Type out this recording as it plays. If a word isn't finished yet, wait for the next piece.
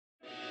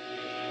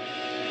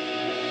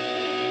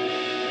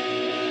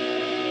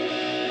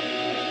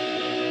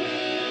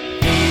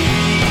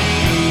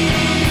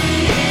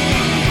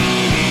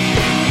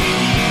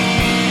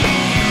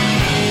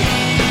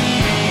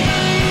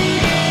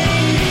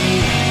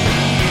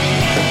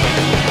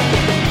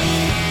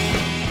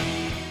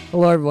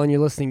Hello, everyone. You're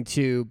listening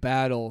to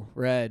Battle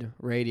Red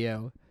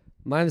Radio.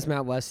 My name is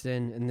Matt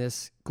Weston, and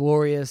this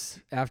glorious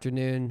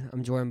afternoon,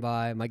 I'm joined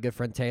by my good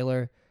friend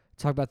Taylor to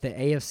talk about the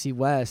AFC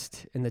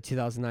West in the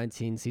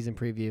 2019 season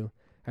preview.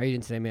 How are you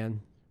doing today,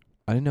 man?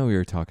 I didn't know we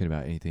were talking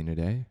about anything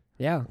today.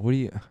 Yeah. What are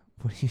you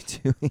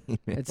doing,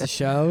 man? It's a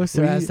show,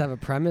 so it has to have a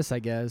premise, I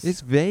guess.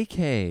 It's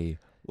vacay.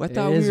 I It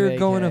thought is we were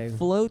going vacay.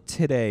 afloat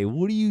today.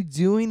 What are you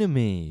doing to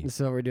me? This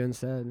is what we're doing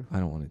instead. I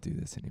don't want to do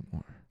this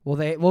anymore. Well,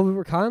 we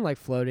were kind of like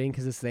floating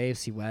because it's the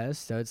AFC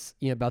West, so it's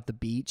about the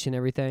beach and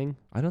everything.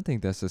 I don't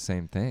think that's the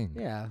same thing.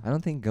 Yeah. I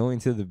don't think going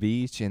to the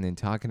beach and then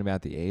talking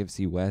about the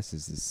AFC West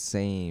is the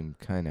same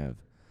kind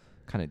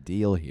of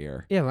deal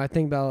here. Yeah, when I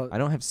think about... I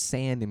don't have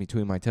sand in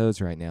between my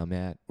toes right now,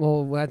 Matt.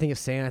 Well, when I think of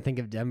sand, I think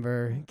of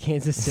Denver,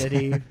 Kansas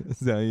City, Is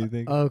that what you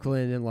think?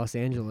 Oakland, and Los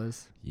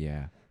Angeles.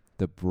 Yeah.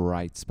 The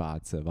bright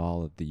spots of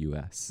all of the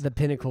U.S. The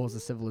pinnacles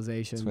of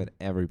civilization. That's what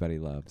everybody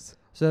loves.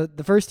 So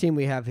the first team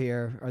we have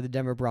here are the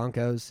Denver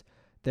Broncos.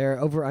 Their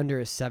over-under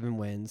is 7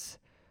 wins.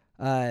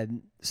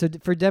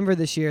 For Denver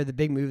this year, the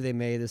big move they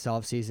made this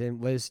offseason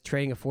was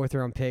trading a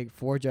 4th-round pick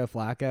for Joe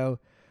Flacco,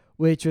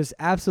 which was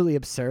absolutely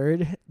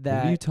absurd that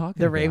What are you talking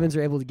the about? Ravens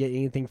are able to get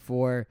anything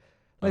for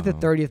the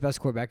 30th best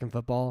quarterback in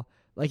football.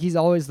 Like, he's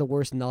always the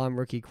worst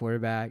non-rookie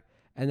quarterback,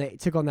 and they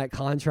took on that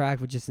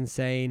contract, which is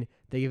insane.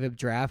 They give up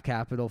draft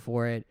capital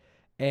for it,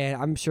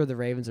 and I'm sure the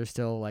Ravens are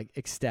still,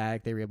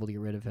 ecstatic they were able to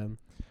get rid of him.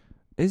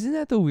 Isn't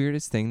that the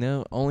weirdest thing,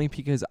 though? Only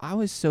because I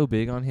was so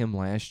big on him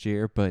last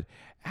year, but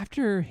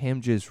after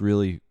him just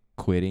really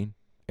quitting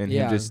and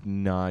him just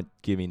not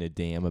giving a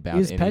damn about He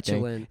was anything,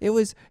 petulant. it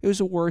was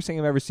the worst thing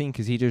I've ever seen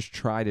because he just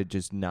tried to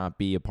just not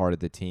be a part of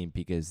the team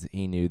because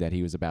he knew that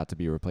he was about to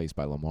be replaced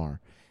by Lamar.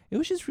 It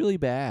was just really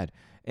bad.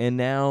 And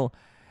now,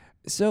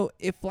 so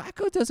if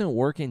Flacco doesn't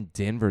work in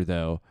Denver,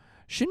 though,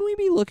 shouldn't we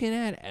be looking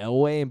at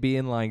Elway and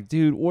being like,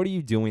 dude, what are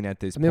you doing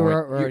at this I mean, point?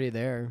 we're already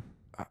there.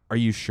 Are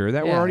you sure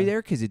that we're Yeah. already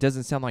there? Because it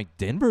doesn't sound like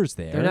Denver's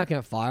there. They're not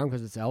going to fire him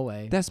because it's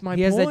Elway. That's my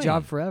He point. has that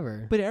job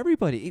forever. But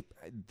everybody,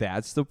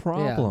 that's the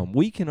problem.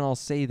 We can all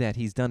say that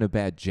he's done a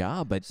bad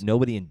job, but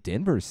nobody in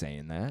Denver's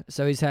saying that.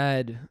 So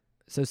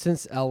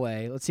since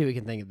Elway, let's see what we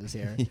can think of this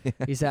here. Yeah.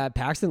 He's had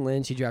Paxton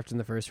Lynch, he drafted in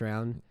the first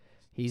round.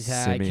 He's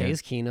had Simeon.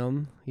 Case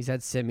Keenum. He's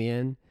had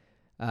Simeon.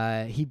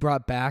 He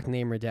brought back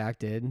name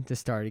redacted to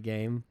start a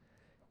game.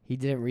 He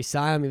didn't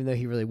re-sign him even though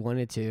he really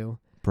wanted to.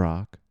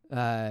 Brock.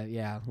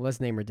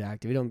 Let's name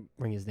redacted. We don't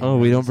bring his name. Oh, around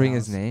we don't his bring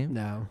house. his name?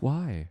 No.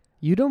 Why?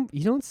 You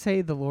don't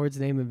say the Lord's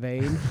name in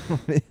vain.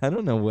 I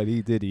don't know what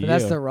he did to you. But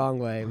that's the wrong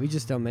way. We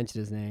just don't mention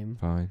his name.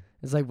 Fine.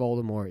 It's like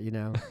Voldemort,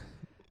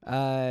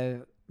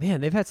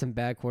 Man, they've had some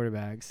bad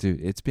quarterbacks.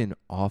 Dude, it's been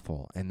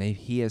awful, and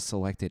he has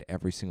selected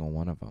every single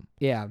one of them.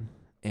 Yeah.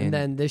 And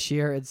then this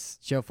year, it's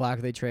Joe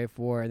Flacco they traded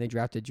for, and they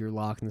drafted Drew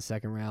Lock in the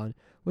second round,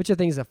 which I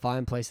think is a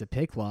fine place to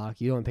pick Lock.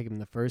 You don't want to pick him in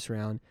the first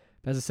round.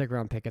 But as a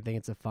second-round pick, I think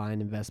it's a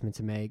fine investment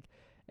to make.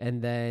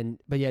 And then,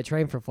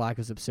 trading for Flacco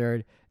is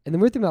absurd. And the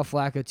weird thing about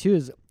Flacco, too,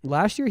 is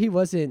last year he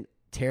wasn't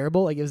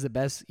terrible. Like, it was the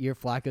best year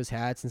Flacco's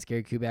had since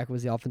Gary Kubiak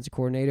was the offensive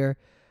coordinator.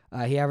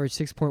 He averaged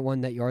 6.1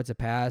 net yards a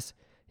pass.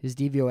 His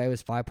DVOA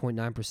was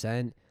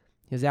 5.9%.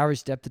 His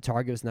average depth to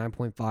target was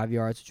 9.5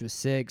 yards, which was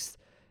 6th.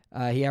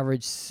 He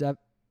averaged I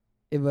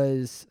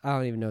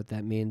don't even know what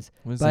that means.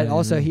 But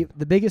also,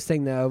 the biggest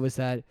thing, though, was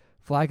that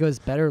Flacco was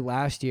better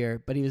last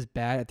year, but he was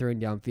bad at throwing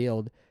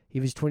downfield. He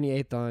was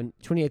 28th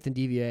in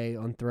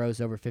DVA on throws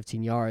over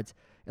 15 yards.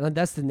 And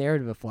that's the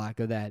narrative of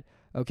Flacco that,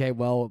 okay,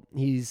 well,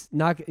 he's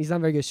not a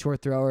very good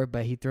short thrower,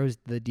 but he throws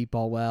the deep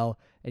ball well,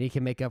 and he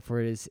can make up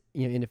for his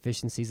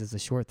inefficiencies as a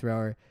short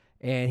thrower.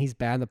 And he's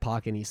bad in the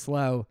pocket and he's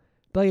slow.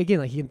 But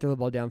again, he can throw the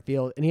ball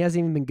downfield, and he hasn't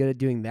even been good at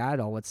doing that at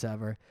all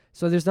whatsoever.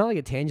 So there's not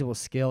a tangible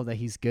skill that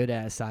he's good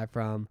at aside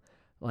from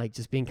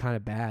just being kind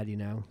of bad,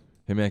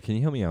 Hey, man, can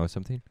you help me out with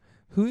something?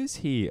 Who is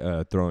he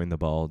throwing the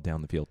ball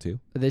down the field to?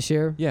 This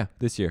year? Yeah,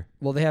 this year.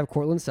 Well, they have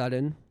Cortland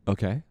Sutton.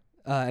 Okay.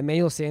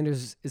 Emmanuel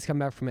Sanders is coming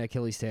back from an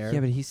Achilles tear. Yeah,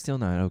 but he's still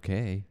not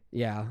okay.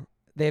 Yeah.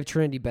 They have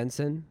Trinity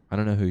Benson. I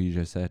don't know who you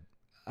just said.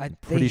 I'm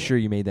pretty sure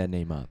you made that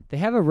name up. They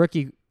have a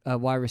rookie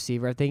wide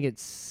receiver. I think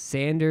it's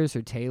Sanders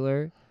or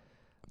Taylor.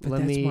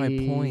 But that's my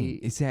point,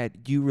 is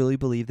that you really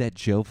believe that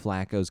Joe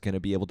Flacco is going to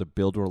be able to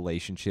build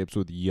relationships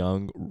with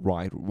young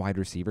wide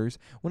receivers?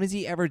 When has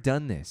he ever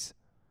done this?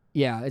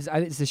 Yeah, it's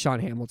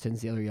Deshaun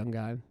Hamilton's the other young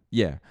guy.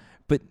 Yeah,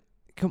 but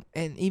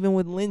and even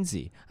with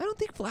Lindsey, I don't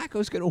think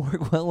Flacco's going to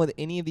work well with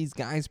any of these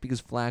guys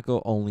because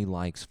Flacco only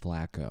likes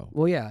Flacco.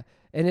 Well, yeah,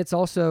 and it's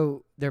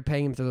also they're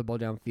paying him to throw the ball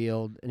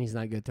downfield, and he's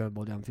not good at throwing the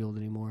ball downfield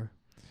anymore.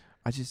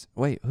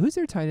 Wait, who's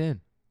their tight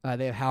end?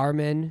 They have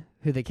Howerman,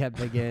 who they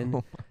kept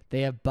again.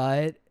 They have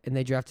Butt, and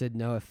they drafted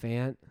Noah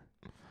Fant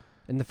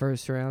in the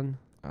first round.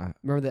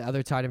 Remember the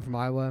other tight end from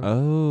Iowa?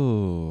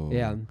 Oh.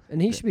 Yeah,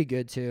 and he should be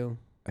good too.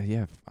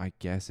 Yeah, I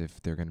guess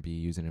if they're going to be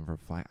using him for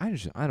fly, I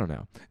don't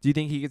know. Do you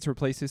think he gets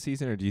replaced this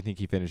season, or do you think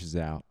he finishes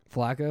out?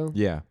 Flacco?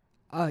 Yeah.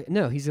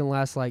 No, he's going to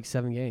last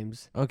 7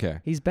 games. Okay.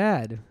 He's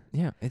bad.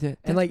 Yeah.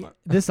 And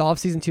this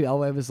offseason too,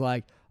 Elway was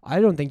like, I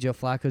don't think Joe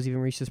Flacco's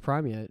even reached his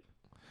prime yet.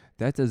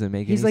 That doesn't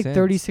make He's any like sense.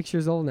 36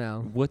 years old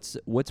now.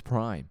 What's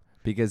prime?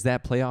 Because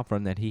that playoff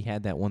run that he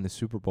had that won the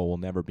Super Bowl will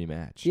never be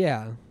matched.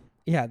 Yeah.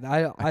 Yeah,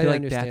 I feel like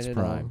understand that's it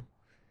prime.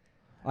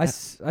 all. I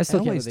still can't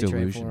believe Elway's they trade for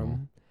delusional.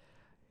 him.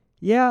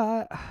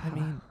 Yeah. I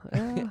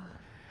mean,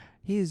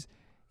 he's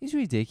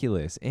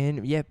ridiculous,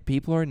 and yet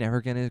people are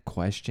never gonna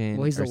question.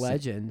 well, he's or a say-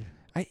 legend.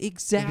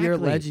 Exactly. If you're a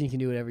legend, you can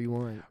do whatever you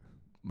want.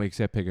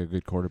 Except pick a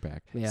good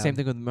quarterback. Yeah. Same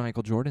thing with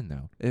Michael Jordan,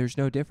 though. There's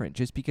no different.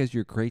 Just because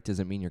you're great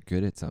doesn't mean you're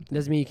good at something.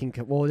 Doesn't mean you can.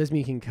 It doesn't mean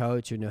you can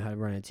coach or know how to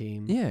run a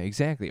team. Yeah,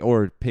 exactly.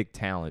 Or pick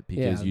talent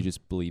because Yeah. you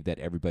just believe that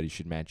everybody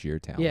should match your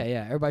talent.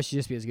 Yeah. Everybody should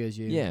just be as good as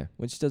you. Yeah,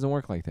 which doesn't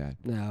work like that.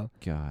 No.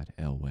 God,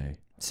 Elway.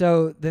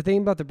 So the thing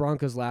about the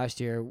Broncos last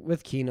year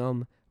with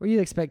Keenum, where you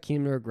expect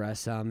Keenum to regress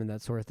some and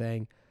that sort of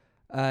thing,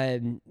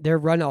 their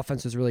run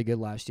offense was really good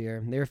last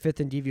year. They were 5th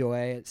in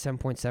DVOA at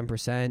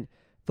 7.7%.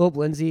 Philip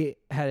Lindsay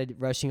had a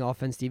rushing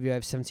offense DVOA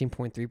of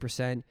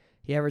 17.3%.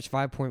 He averaged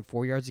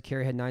 5.4 yards a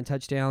carry, had 9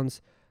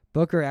 touchdowns.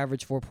 Booker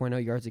averaged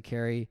 4.0 yards a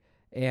carry,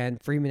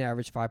 and Freeman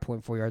averaged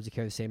 5.4 yards a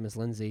carry, the same as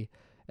Lindsay.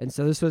 And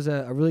so this was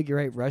a really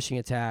great rushing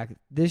attack.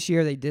 This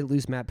year they did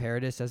lose Matt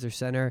Paradis as their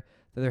center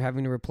that they're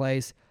having to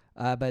replace,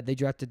 but they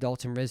drafted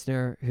Dalton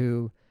Risner,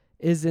 who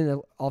is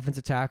an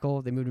offensive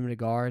tackle. They moved him to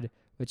guard,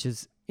 which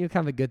is kind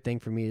of a good thing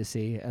for me to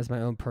see as my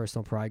own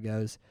personal pride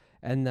goes.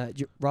 And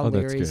Ron that's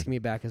Leary's good. going to be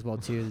back as well,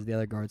 too, as the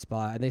other guard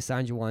spot. And they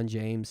signed Juwan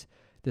James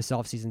this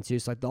offseason, too.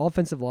 So, like, the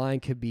offensive line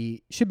should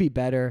be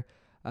better,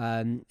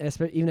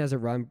 even as a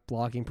run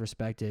blocking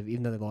perspective,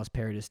 even though they lost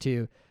Paradis,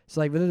 too. So,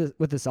 like,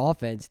 with this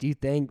offense, do you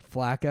think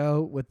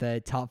Flacco, with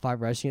the top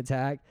 5 rushing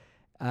attack,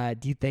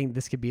 do you think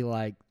this could be,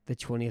 like, the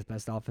 20th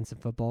best offense in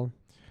football?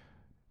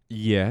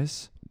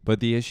 Yes, but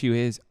the issue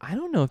is I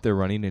don't know if their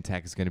running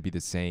attack is going to be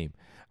the same.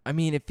 I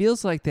mean, it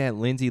feels like that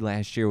Lindsay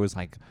last year was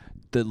like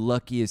the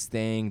luckiest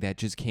thing that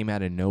just came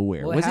out of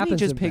nowhere. Well, it Wasn't he happens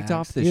just in picked backs.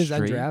 off the He was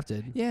street?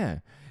 undrafted. Yeah.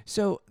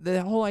 So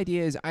the whole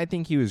idea is I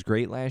think he was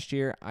great last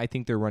year. I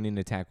think their running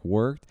attack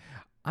worked.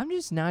 I'm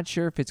just not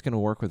sure if it's going to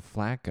work with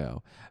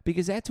Flacco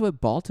because that's what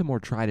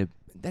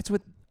that's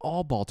what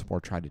all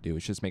Baltimore tried to do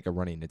is just make a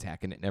running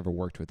attack, and it never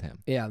worked with him.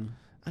 Yeah.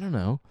 I don't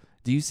know.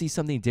 Do you see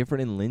something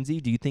different in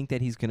Lindsay? Do you think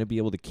that he's going to be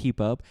able to keep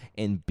up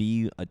and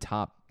be a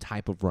top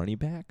type of running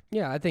back?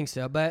 Yeah, I think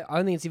so. But I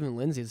don't think it's even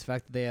Lindsay. It's the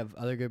fact that they have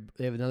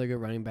another good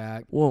running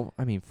back. Well,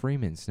 I mean,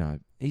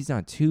 he's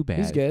not too bad.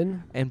 He's good.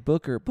 And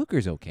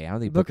Booker's okay. I don't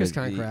think Booker's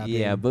kinda crappy.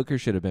 Yeah, Booker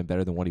should have been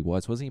better than what he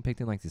was. Wasn't he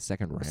picked in like the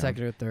second round?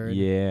 Second or third.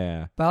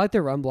 Yeah. But I like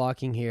their run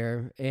blocking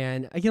here.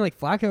 And again, like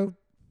Flacco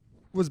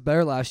was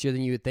better last year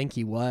than you would think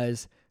he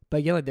was. But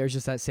again, like there's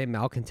just that same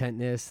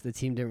malcontentness. The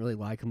team didn't really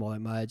like him all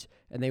that much.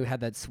 And they had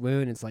that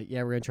swoon. It's like,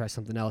 yeah, we're going to try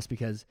something else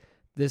because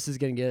this is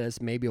going to get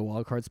us maybe a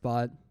wild card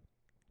spot.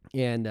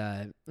 And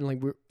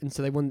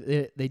so they won.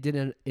 They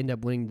didn't end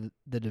up winning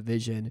the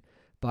division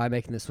by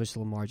making the switch to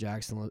Lamar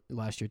Jackson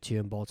last year too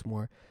in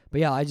Baltimore.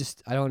 But yeah, I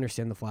don't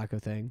understand the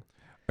Flacco thing.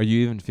 Are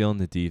you even feeling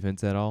the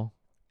defense at all?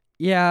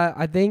 Yeah,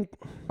 I think.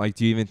 Like,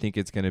 do you even think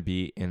it's going to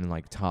be in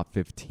like top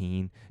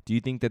 15? Do you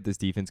think that this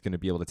defense is going to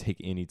be able to take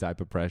any type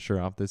of pressure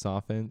off this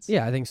offense?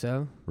 Yeah, I think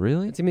so.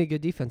 Really? It's gonna be a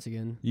good defense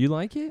again. You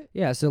like it?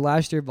 Yeah. So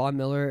last year, Von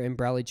Miller and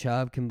Bradley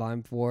Chubb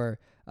combined for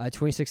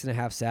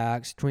 26.5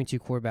 sacks, 22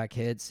 quarterback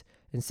hits,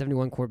 and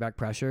 71 quarterback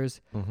pressures.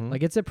 Mm-hmm.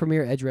 Like it's a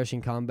premier edge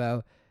rushing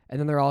combo. And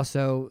then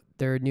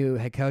their new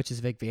head coach is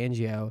Vic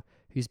Fangio,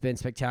 who's been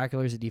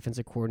spectacular as a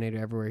defensive coordinator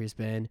everywhere he's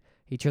been.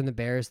 He turned the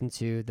Bears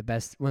into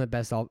one of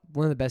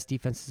the best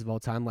defenses of all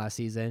time last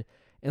season.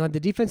 And like the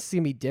defense is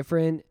gonna be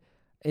different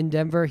in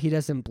Denver. He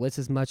doesn't blitz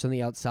as much on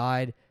the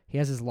outside. He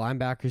has his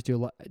linebackers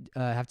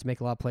have to make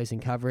a lot of plays in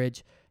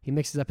coverage. He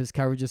mixes up his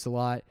coverages a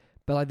lot.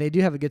 But like they do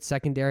have a good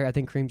secondary. I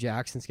think Kareem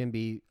Jackson's gonna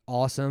be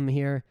awesome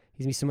here.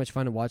 He's gonna be so much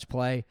fun to watch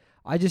play.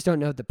 I just don't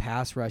know if the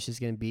pass rush is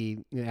gonna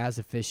be as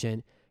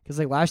efficient. Because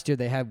like last year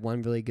they had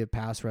one really good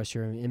pass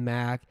rusher in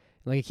Mack.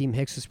 Like Akeem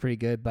Hicks was pretty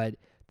good, but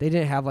they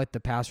didn't have like the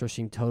pass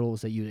rushing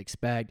totals that you'd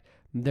expect.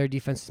 Their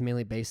defense is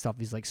mainly based off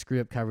these like screw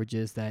up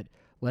coverages that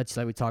led to,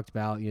 like we talked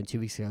about 2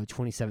 weeks ago,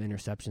 27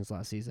 interceptions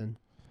last season.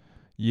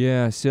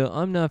 Yeah, so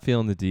I'm not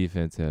feeling the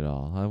defense at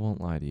all. I won't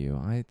lie to you.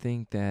 I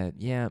think that,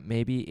 yeah,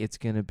 maybe it's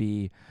going to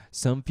be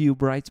some few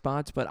bright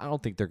spots, but I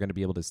don't think they're going to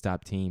be able to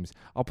stop teams.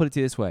 I'll put it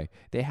to you this way.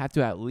 They have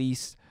to at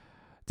least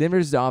 –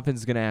 Denver's offense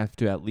is going to have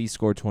to at least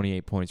score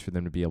 28 points for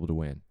them to be able to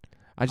win.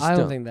 I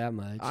don't think that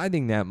much. I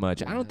think that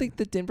much. Yeah. I don't think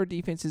the Denver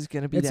defense is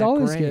going to be It's that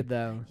always great. good,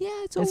 though. Yeah,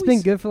 it's It's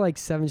been good for like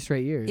 7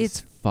 straight years. It's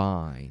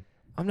fine.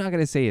 I'm not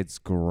going to say it's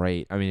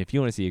great. I mean, if you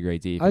want to see a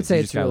great defense, I would say you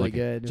it's just gotta really look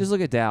at- good. Just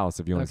look at Dallas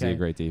if you want to see Okay. a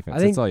great defense. I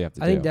think- That's all you have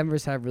to I do. think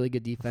Denver's had really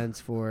good defense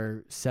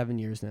for 7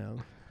 years now.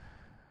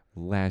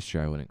 Last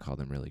year, I wouldn't call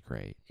them really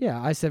great. Yeah,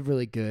 I said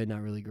really good,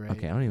 not really great.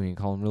 Okay, I don't even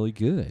call them really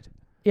good.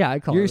 Yeah, I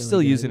call it You're really still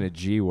good. using a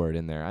G word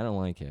in there. I don't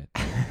like it.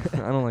 I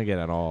don't like it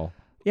at all.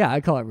 Yeah,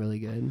 I call it really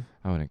good.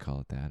 I wouldn't call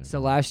it that. at So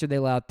all. last year they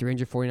allowed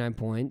 349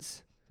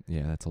 points.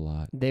 Yeah, that's a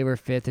lot. They were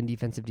 5th in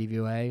defensive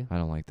DVOA. I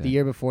don't like that. The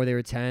year before they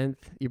were 10th.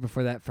 The year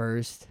before that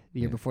 1st. The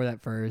year Yeah. before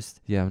that 1st.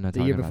 Yeah, I'm not The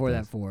talking year about before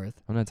those. that 4th.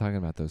 I'm not talking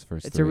about those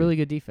first It's three. a really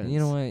good defense. You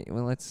know what?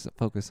 Well, let's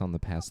focus on the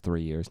past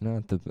 3 years,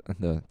 not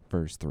the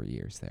first 3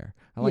 years there.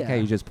 I like how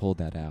Yeah. you just pulled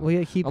that out. Well,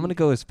 yeah, keep I'm going to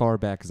go as far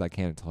back as I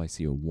can until I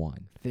see a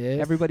 1. 5th.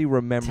 Everybody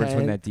remembers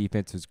when 10th, that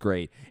defense was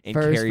great and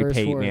first, Kerry first,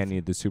 Payton fourth. Manning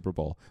to the Super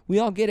Bowl. We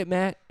all get it,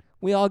 Matt.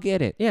 We all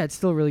get it. Yeah, it's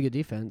still a really good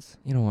defense.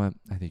 You know what?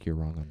 I think you're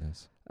wrong on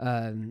this.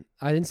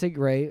 I didn't say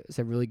great. I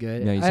said really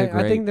good. No, you said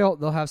I think great.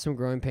 they'll have some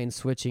growing pains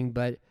switching,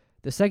 but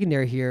the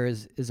secondary here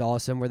is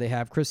awesome. Where they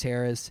have Chris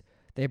Harris,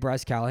 they have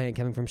Bryce Callahan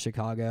coming from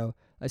Chicago.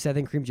 Like I said, I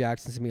think Kareem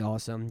Jackson's gonna be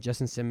awesome.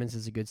 Justin Simmons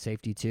is a good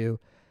safety too.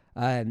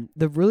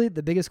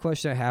 The biggest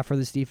question I have for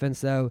this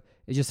defense though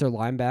is just their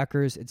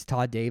linebackers. It's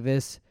Todd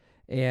Davis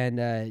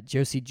and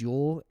Josie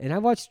Jewell. And I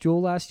watched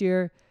Jewell last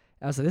year.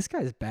 I was like, this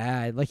guy's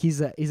bad. Like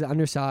he's an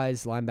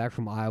undersized linebacker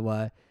from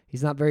Iowa.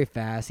 He's not very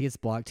fast. He gets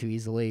blocked too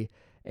easily.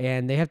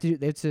 And they have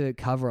to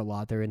cover a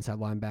lot, their inside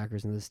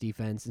linebackers in this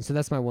defense. And so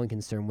that's my one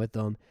concern with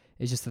them,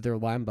 is just that their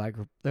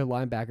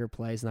linebacker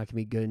play is not going to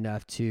be good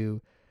enough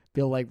to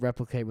be able to like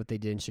replicate what they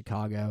did in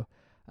Chicago.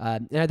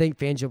 And I think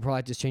Fangio will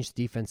probably just change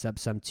the defense up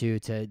some too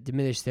to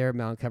diminish their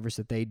amount of coverage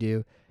that they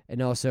do,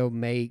 and also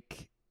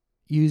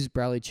use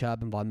Bradley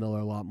Chubb and Von Miller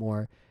a lot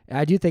more. And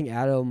I do think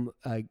Adam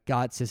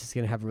Gotsis is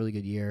going to have a really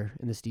good year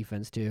in this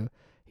defense too.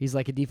 He's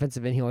like a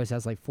defensive end. He always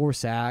has like 4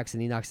 sacks,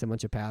 and he knocks a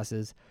bunch of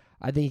passes.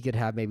 I think he could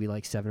have maybe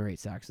like 7 or 8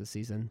 sacks this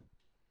season.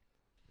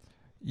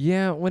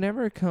 Yeah,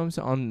 whenever it comes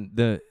on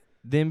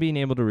them being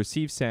able to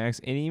receive sacks,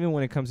 and even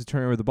when it comes to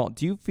turning over the ball,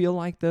 do you feel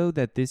like, though,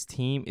 that this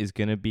team is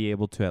going to be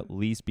able to at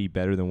least be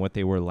better than what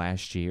they were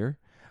last year?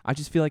 I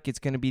just feel like it's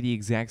going to be the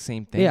exact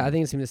same thing. Yeah, I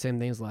think it's going to be the same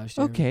thing as last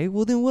year. Okay,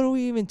 well, then what are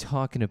we even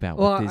talking about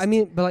Well, with this? I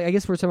mean, but like, I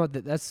guess we're talking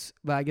about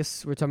but I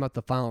guess we're talking about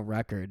the final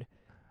record.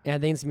 And I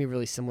think it's going to be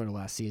really similar to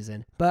last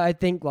season. But I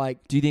think,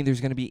 like... Do you think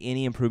there's going to be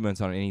any improvements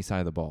on any side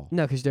of the ball?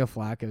 No, because Joe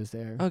Flacco's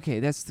there.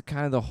 Okay, that's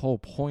kind of the whole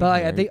point.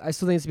 But like, here. I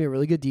still think it's going to be a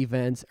really good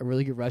defense, a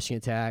really good rushing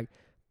attack.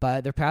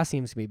 But their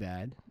passing team's going to be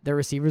bad. Their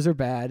receivers are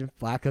bad.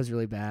 Flacco's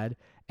really bad.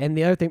 And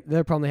the other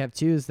problem they have,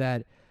 too, is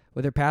that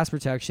with their pass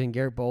protection,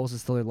 Garrett Bowles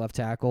is still their left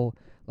tackle.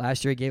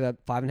 Last year, he gave up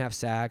 5.5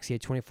 sacks. He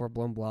had 24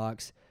 blown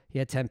blocks. He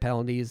had 10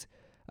 penalties.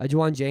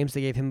 Juwan James,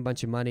 they gave him a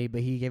bunch of money, but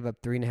he gave up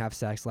 3.5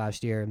 sacks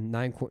last year,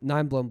 9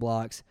 blown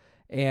blocks.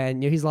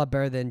 And he's a lot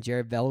better than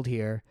Jared Veld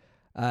here,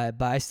 but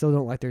I still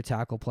don't like their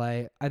tackle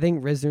play. I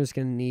think Risner's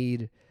going to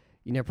need,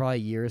 probably a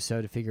year or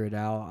so to figure it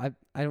out.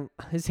 I don't.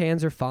 His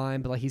hands are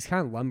fine, but like he's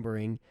kind of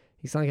lumbering.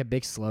 He's not like a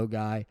big slow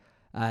guy,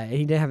 and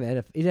he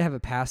didn't have a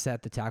pass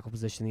at the tackle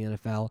position in the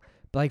NFL.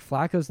 But like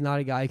Flacco's not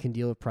a guy who can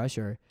deal with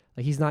pressure.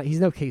 Like he's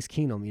no Case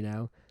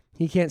Keenum.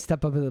 He can't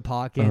step up in the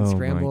pocket and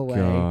scramble away.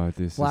 God,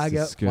 this is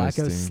disgusting.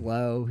 Flacco's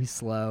slow. He's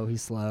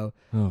slow.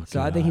 Oh,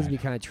 So I think he's going to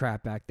be kind of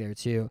trapped back there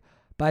too.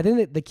 But I think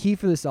that the key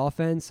for this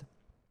offense,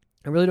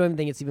 I really don't even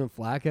think it's even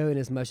Flacco in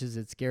as much as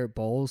it's Garrett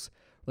Bowles.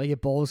 Like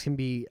if Bowles can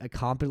be a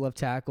competent left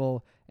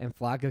tackle and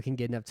Flacco can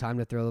get enough time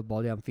to throw the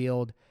ball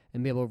downfield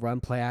and be able to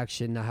run play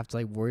action, not have to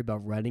like worry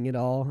about running it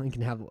all, and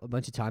can have a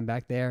bunch of time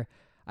back there,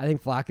 I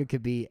think Flacco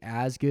could be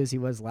as good as he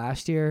was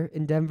last year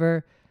in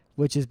Denver,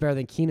 which is better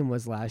than Keenum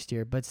was last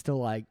year, but still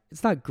like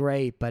it's not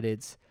great, but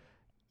it's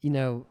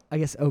I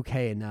guess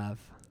okay enough.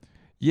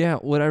 Yeah,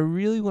 what I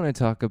really want to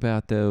talk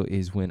about, though,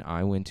 is when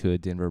I went to a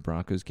Denver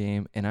Broncos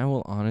game, and I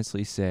will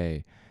honestly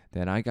say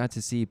that I got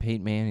to see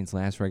Peyton Manning's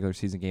last regular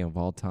season game of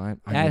all time.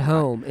 At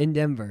home in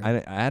Denver.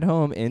 At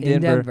home in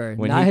Denver.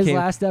 When Not he his came,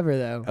 last ever,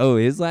 though. Oh,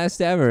 his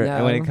last ever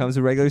No. when it comes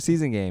to regular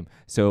season game.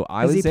 So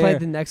I was he there. played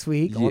the next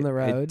week on the It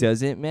road.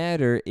 doesn't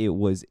matter. It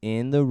was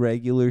in the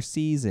regular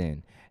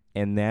season.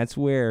 And that's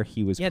where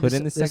he was put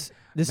in the second.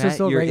 This Matt, was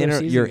still regular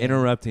season. You're game.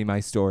 interrupting my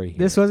story here.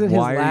 This wasn't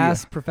Why his are you-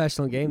 last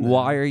professional game. Though.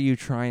 Why are you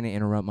trying to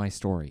interrupt my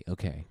story?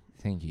 Okay,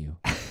 thank you.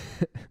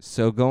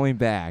 So going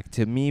back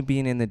to me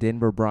being in the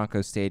Denver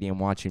Broncos stadium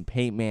watching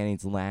Peyton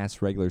Manning's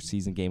last regular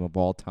season game of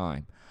all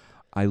time,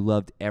 I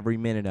loved every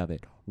minute of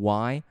it.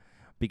 Why?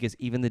 Because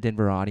even the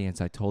Denver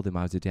audience, I told them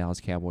I was a Dallas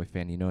Cowboy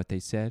fan. You know what they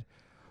said?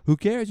 Who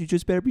cares? You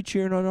just better be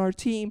cheering on our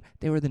team.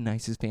 They were the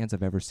nicest fans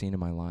I've ever seen in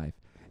my life.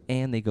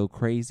 And they go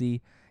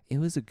crazy. It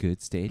was a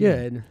good stadium.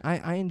 Good.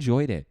 I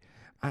enjoyed it.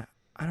 I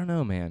don't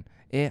know, man.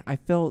 I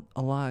felt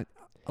a lot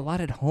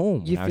at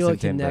home. You when I feel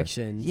was a in Denver.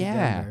 connection. to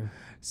Yeah. Denver.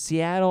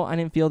 Seattle, I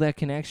didn't feel that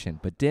connection.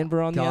 But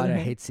Denver, on the God, other I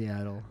hand, hate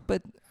Seattle.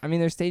 but I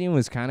mean, their stadium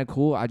was kind of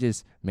cool.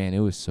 Man, it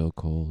was so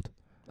cold.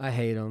 I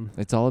hate them.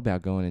 It's all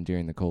about going in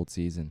during the cold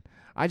season.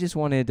 I just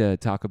wanted to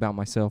talk about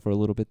myself for a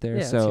little bit there.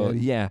 Yeah, So that's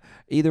good. yeah,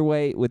 either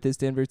way with this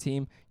Denver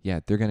team,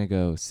 yeah, they're gonna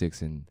go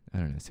 6-10.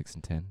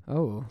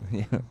 Oh,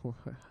 Yeah.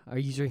 are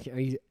you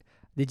drinking?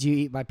 Did you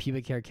eat my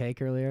pubic hair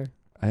cake earlier?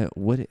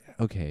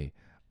 Okay.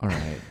 All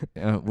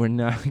right. We're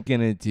not going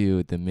to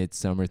do the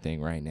midsummer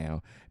thing right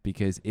now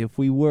because if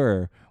we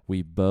were,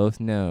 we both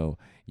know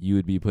you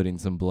would be putting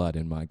some blood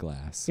in my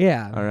glass.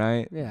 Yeah. All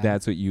right? Yeah.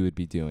 That's what you would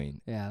be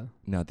doing. Yeah.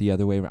 Not the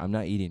other way around. I'm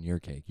not eating your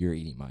cake. You're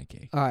eating my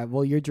cake. All right.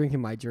 Well, you're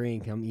drinking my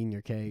drink. I'm eating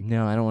your cake.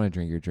 No, I don't want to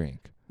drink your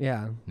drink.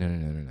 Yeah.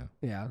 No.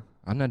 Yeah.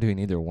 I'm not doing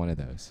either one of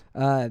those.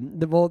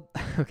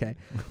 Okay.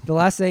 The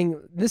last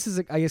thing, this is,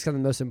 I guess, kind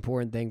of the most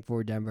important thing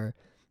for Denver,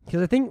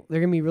 because I think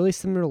they're going to be really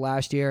similar to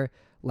last year.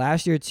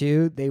 Last year,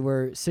 too, they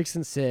were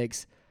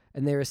 6-6,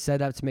 and they were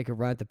set up to make a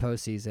run at the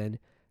postseason.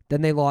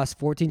 Then they lost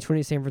 14-20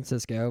 to San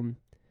Francisco.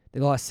 They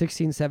lost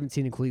 16-17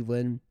 to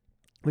Cleveland,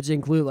 which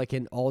included like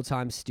an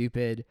all-time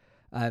stupid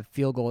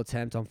field goal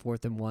attempt on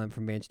 4th and 1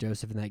 from Vance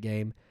Joseph in that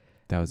game.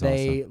 That was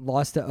They awesome.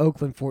 lost to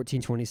Oakland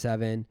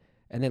 14-27,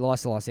 and they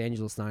lost to Los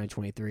Angeles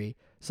 9-23.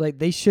 So like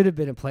they should have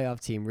been a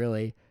playoff team,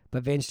 really.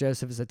 But Vance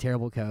Joseph is a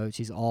terrible coach.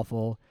 He's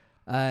awful.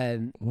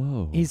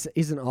 Whoa. He's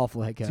an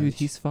awful head coach. Dude,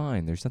 he's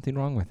fine. There's nothing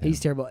wrong with him. He's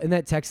terrible. In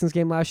that Texans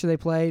game last year they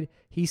played,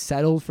 he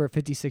settled for a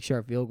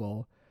 56-yard field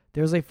goal.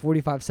 There was like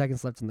 45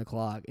 seconds left in the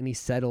clock, and he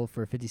settled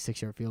for a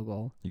 56-yard field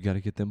goal. You got to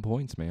get them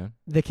points, man.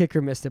 The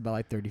kicker missed it by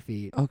like 30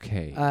 feet.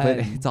 Okay, but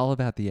it's all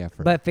about the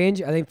effort. But I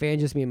think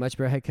Fangio's will be a much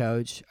better head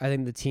coach. I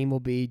think the team will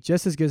be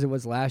just as good as it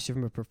was last year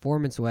from a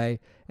performance way,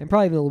 and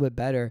probably even a little bit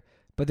better.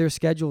 But their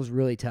schedule is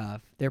really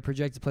tough. They're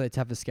projected to play the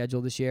toughest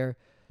schedule this year.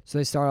 So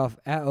they start off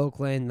at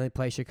Oakland, they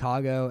play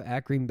Chicago,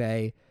 at Green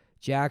Bay,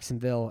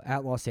 Jacksonville,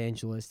 at Los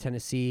Angeles,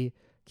 Tennessee,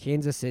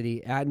 Kansas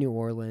City, at New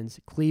Orleans,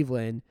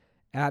 Cleveland,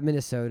 at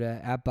Minnesota,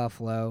 at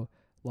Buffalo,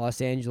 Los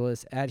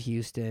Angeles, at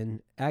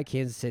Houston, at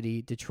Kansas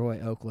City,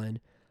 Detroit, Oakland.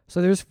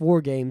 So there's 4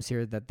 games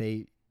here that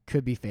they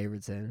could be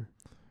favorites in.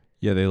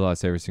 yeah, they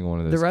lost every single one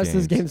of those The rest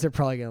games. of those games they're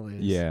probably going to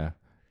lose. Yeah.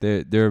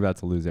 They're about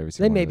to lose every They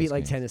single one may of beat those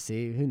like games.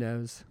 Tennessee. Who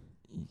knows?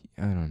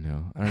 I don't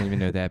know. I don't even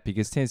know that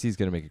because Tennessee's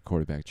going to make a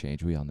quarterback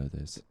change. We all know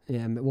this.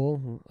 Yeah,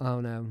 well, I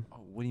don't know. Oh,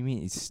 what do you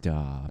mean?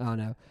 Stop. I don't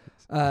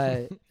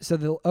know. So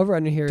the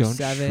over-under here is Don't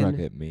 7. shrug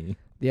at me.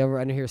 The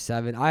over-under here is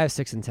 7. I have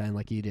 6 and 10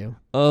 like you do.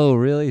 Oh,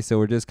 really? So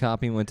we're just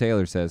copying what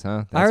Taylor says,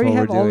 huh? That's I already what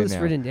have we're all doing this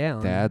now. written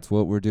down. That's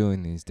what we're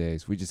doing these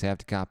days. We just have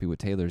to copy what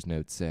Taylor's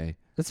notes say.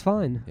 That's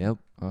fine. Yep.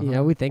 Uh-huh. You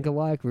know, we think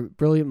alike. We're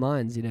brilliant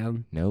minds, you know.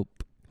 Nope.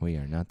 We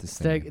are not the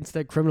same. Instead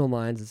of criminal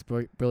minds, it's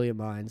brilliant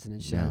minds, and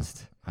it's No.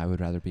 just... I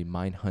would rather be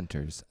mind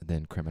hunters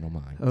than criminal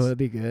minds. Oh, that'd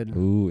be good.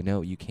 Ooh,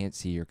 no, you can't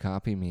see. You're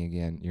copying me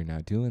again. You're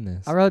not doing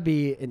this. I'd rather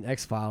be an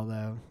X-File,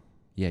 though.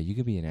 Yeah, you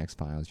could be an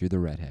X-Files. You're the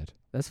redhead.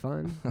 That's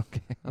fine.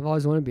 Okay. I've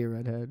always wanted to be a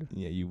redhead.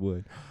 Yeah, you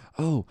would.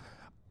 Oh,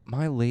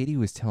 my lady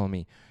was telling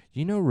me,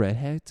 you know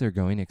redheads are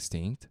going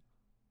extinct?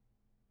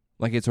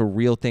 Like, it's a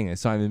real thing.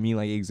 It's not even me,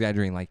 like,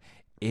 exaggerating. Like,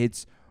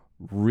 it's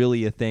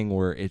really a thing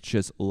where it's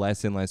just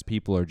less and less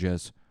people are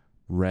just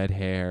red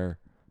hair,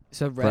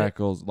 So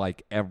freckles,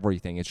 like,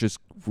 everything. It's just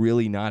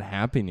really not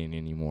happening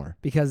anymore.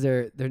 because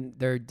they're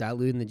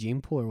diluting the gene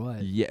pool or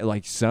what? Yeah,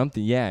 like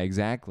something. Yeah,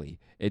 exactly.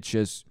 It's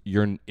just,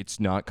 it's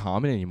not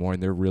common anymore,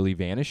 and they're really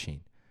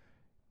vanishing.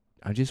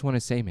 I just want to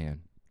say,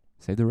 man,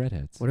 save the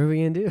redheads. What are we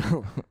gonna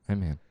do? Hey,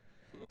 man.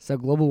 So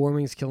global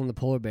warming is killing the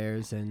polar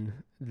bears and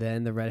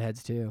then the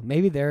redheads too.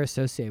 Maybe they're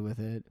associated with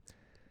it.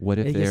 What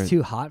if It they're gets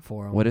too hot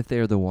for them. What if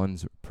they're the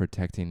ones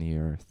protecting the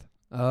earth?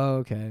 Oh,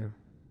 okay.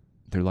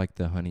 They're like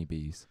the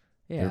honeybees.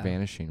 Yeah. They're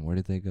vanishing. Where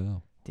did they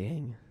go?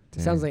 Dang.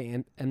 Dang. Sounds like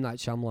M. Night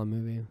Shyamalan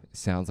movie.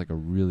 Sounds like a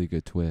really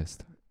good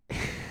twist.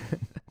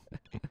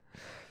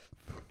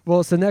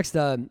 Well, so next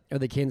are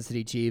the Kansas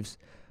City Chiefs.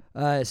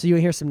 So you want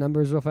to hear some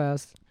numbers real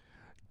fast?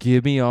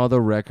 Give me all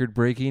the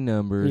record-breaking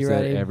numbers You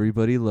that ready?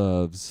 everybody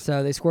loves.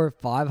 So they scored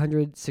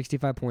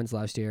 565 points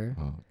last year.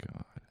 Oh,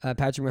 God.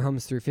 Patrick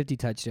Mahomes threw 50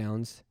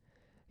 touchdowns.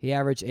 He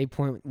averaged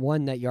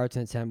 8.1 net yards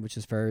an attempt, which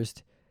is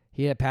first.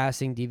 He had a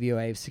passing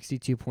DVOA of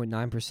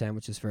 62.9%,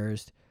 which is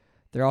first.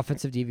 Their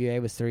offensive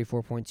DVOA was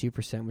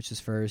 34.2%, which is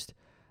first.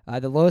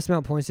 The lowest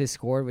amount of points they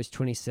scored was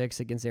 26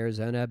 against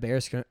Arizona. But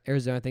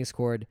Arizona, I think,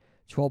 scored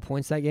 12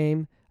 points that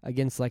game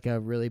against like a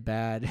really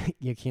bad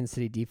Kansas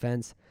City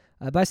defense.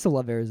 But I still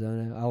love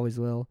Arizona. I always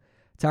will.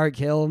 Tyreek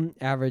Hill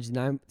averaged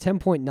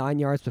 10.9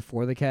 yards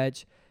before the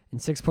catch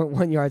and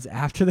 6.1 yards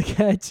after the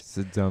catch. It's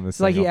the dumbest It's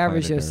like thing he on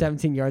averaged planet Earth.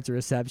 17 yards of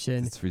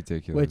reception, It's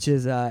ridiculous. which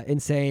is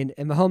insane.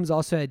 And Mahomes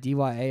also had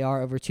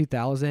DYAR over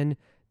 2,000.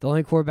 The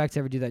only quarterback to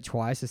ever do that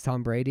twice is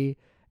Tom Brady.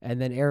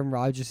 And then Aaron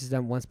Rodgers has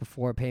done once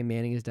before. Peyton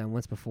Manning has done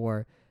once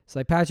before. So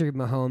like Patrick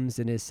Mahomes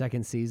in his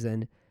second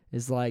season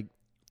is like,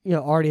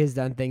 already has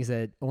done things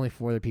that only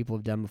 4 other people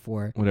have done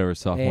before. Whatever,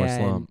 sophomore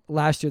And slump.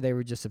 last year they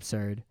were just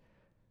absurd.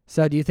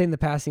 So do you think the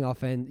passing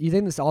offense, you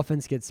think this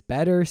offense gets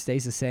better,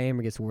 stays the same,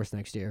 or gets worse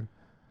next year?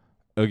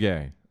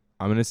 Okay,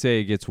 I'm going to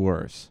say it gets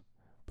worse,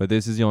 but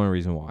this is the only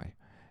reason why.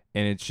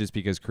 And it's just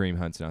because Kareem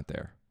Hunt's not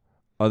there.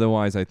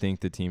 Otherwise, I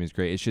think the team is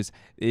great. It's just,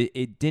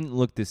 it didn't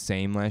look the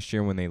same last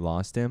year when they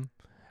lost him.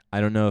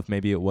 I don't know if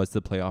maybe it was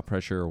the playoff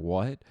pressure or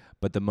what,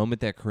 but the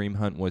moment that Kareem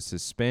Hunt was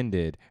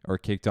suspended or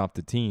kicked off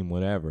the team,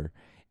 whatever,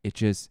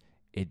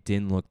 it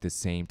didn't look the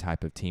same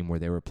type of team where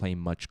they were playing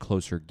much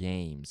closer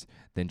games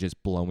than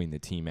just blowing the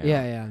team out.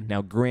 Yeah.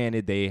 Now,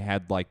 granted, they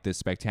had like this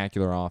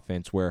spectacular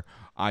offense where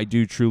I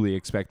do truly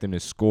expect them to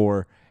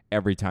score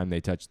every time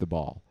they touch the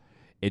ball.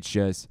 It's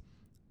just,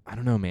 I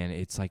don't know, man.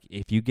 It's like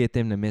if you get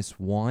them to miss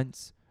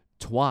once,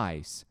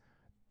 twice,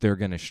 they're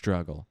going to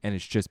struggle. And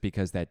it's just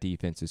because that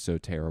defense is so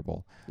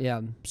terrible.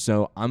 Yeah.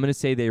 So I'm going to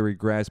say they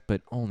regress,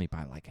 but only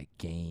by like a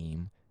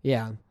game.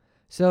 Yeah.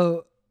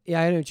 So,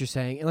 yeah, I know what you're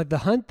saying. And like the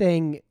Hunt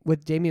thing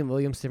with Damian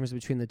Williams, difference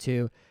between the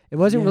two, it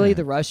wasn't really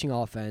the rushing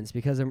offense,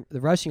 because the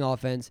rushing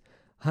offense,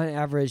 Hunt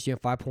averaged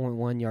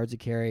 5.1 yards a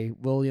carry.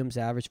 Williams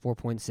averaged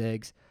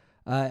 4.6.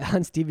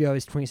 Hunt's DVO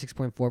is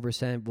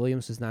 26.4%.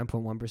 Williams was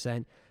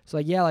 9.1%.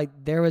 So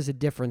there was a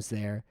difference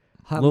there.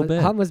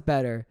 Hunt was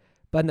better,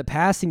 but in the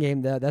passing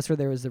game, though, that's where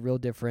there was the real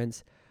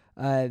difference.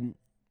 In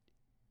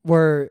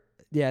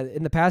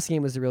the passing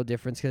game was the real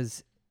difference,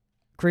 because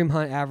Kareem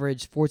Hunt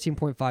averaged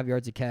 14.5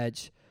 yards a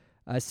catch.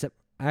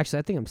 Actually,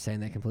 I think I'm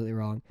saying that completely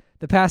wrong.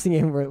 The passing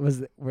game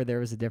where there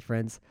was a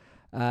difference.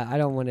 I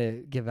don't want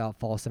to give out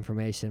false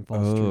information,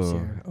 false truths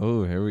here.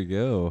 Oh, here we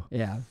go.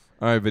 Yeah.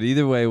 All right, but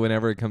either way,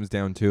 whenever it comes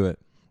down to it,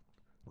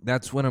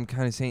 that's what I'm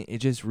kind of saying. It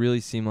just really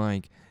seemed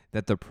like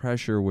that the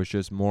pressure was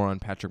just more on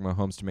Patrick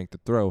Mahomes to make the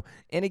throw.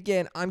 And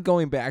again, I'm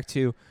going back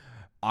to,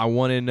 I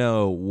want to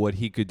know what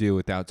he could do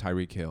without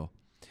Tyreek Hill.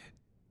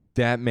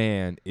 That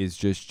man is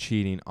just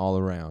cheating all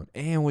around.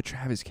 And with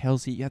Travis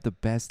Kelce, you have the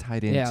best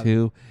tight end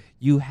too.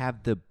 You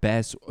have the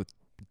best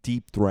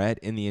deep threat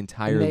in the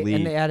entire league.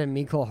 And they added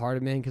Mecole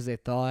Hardman because they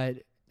thought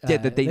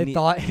they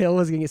thought Hill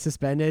was going to get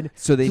suspended.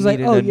 So they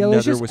needed another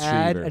let's just receiver.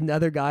 add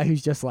another guy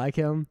who's just like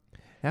him.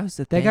 That was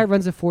the thing. That guy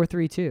runs a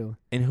 4.3 too.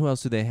 And who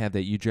else do they have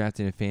that you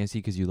drafted in fantasy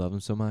because you love him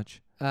so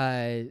much?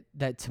 That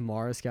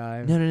Tamaris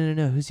guy.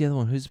 No. Who's the other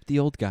one? Who's the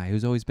old guy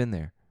who's always been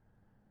there?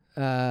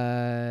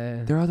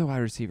 Their other wide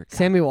receiver. God.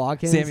 Sammy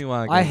Watkins.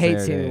 I hate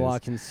there Sammy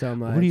Watkins so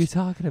much. What are you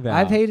talking about?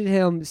 I've hated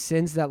him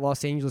since that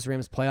Los Angeles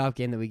Rams playoff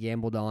game that we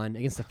gambled on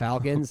against the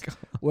Falcons,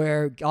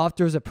 where Goff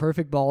throws a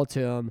perfect ball to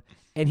him,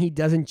 and he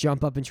doesn't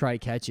jump up and try to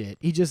catch it.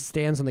 He just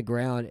stands on the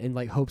ground and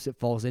hopes it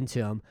falls into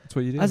him. That's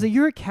what you do. I was like,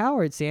 you're a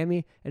coward,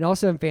 Sammy. And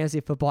also in fantasy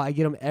football, I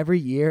get him every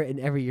year, and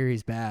every year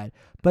he's bad.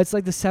 But it's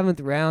like the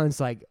 7th round. It's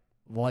like,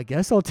 well, I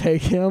guess I'll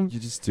take him. You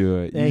just do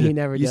it. And he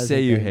never does. You say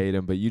you hate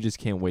him, but you just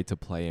can't wait to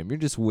play him. You're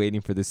just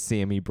waiting for the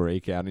Sammy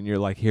breakout, and you're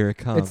like, here it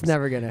comes. It's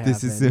never going to happen.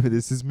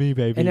 This is me,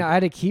 baby. And I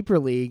had a keeper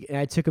league, and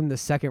I took him the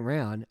 2nd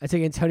round. I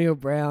took Antonio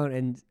Brown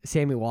and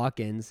Sammy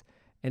Watkins,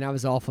 and I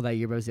was awful that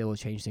year, but I was able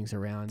to change things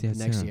around the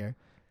next year.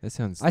 That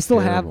sounds I still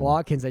have terrible.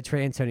 Watkins. I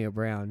trade Antonio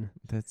Brown.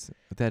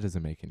 That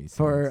doesn't make any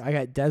sense. I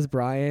got Des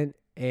Bryant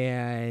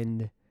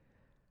and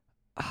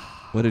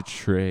what a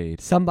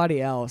trade.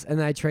 Somebody else, and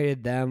then I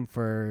traded them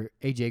for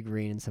AJ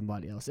Green and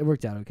somebody else. It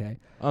worked out okay.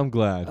 I'm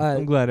glad.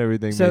 I'm glad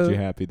everything made you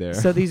happy there.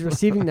 So these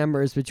receiving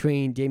numbers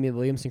between Damian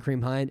Williams and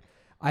Kareem Hunt,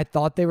 I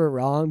thought they were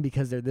wrong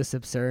because they're this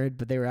absurd,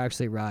 but they were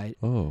actually right.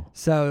 Oh.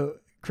 So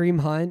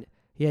Kareem Hunt,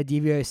 he had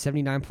DVOA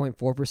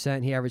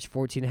 79.4%. He averaged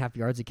 14.5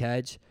 yards a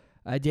catch.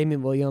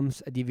 Damian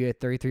Williams, a DVOA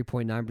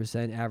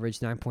 33.9%,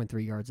 averaged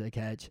 9.3 yards a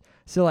catch.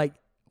 So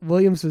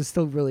Williams was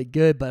still really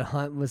good, but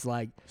Hunt was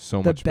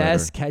so the much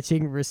best better.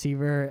 catching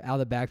receiver out of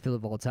the backfield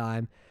of all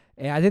time.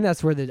 And I think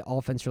that's where the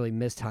offense really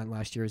missed Hunt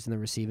last year, is in the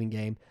receiving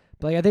game.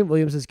 But I think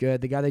Williams is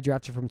good. The guy they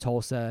drafted from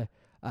Tulsa,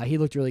 he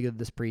looked really good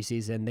this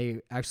preseason.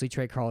 They actually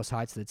trade Carlos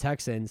Hyde to the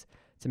Texans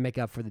to make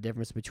up for the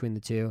difference between the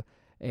two.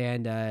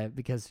 And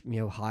because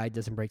Hyde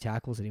doesn't break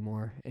tackles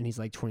anymore, and he's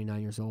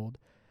 29 years old.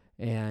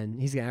 And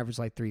he's going to average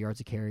 3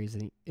 yards of carries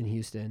in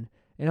Houston.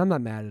 And I'm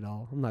not mad at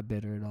all. I'm not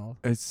bitter at all.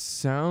 It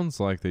sounds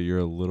like that you're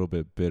a little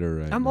bit bitter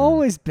right now. I'm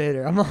always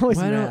bitter. I'm always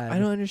mad. I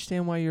don't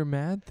understand why you're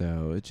mad,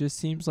 though. It just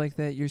seems like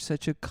that you're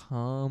such a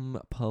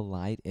calm,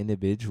 polite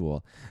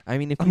individual. I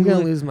mean, I'm going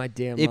to lose my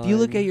damn mind. If you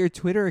look at your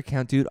Twitter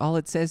account, dude, all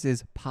it says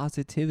is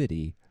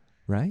positivity,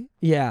 right?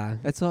 Yeah.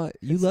 That's all.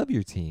 You love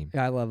your team.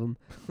 Yeah, I love them.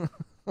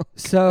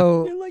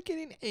 So you're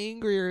getting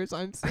angrier as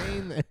I'm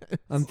saying this.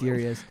 I'm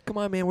furious. Come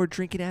on, man. We're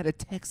drinking out of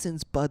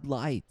Texans Bud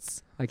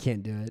Lights. I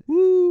can't do it.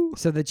 Woo!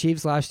 So the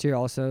Chiefs last year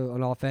also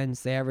on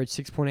offense, they averaged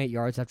 6.8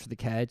 yards after the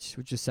catch,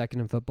 which is 2nd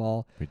in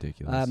football.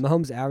 Ridiculous.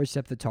 Mahomes' average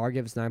depth of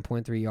target was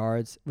 9.3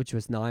 yards, which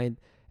was 9th.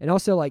 And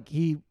also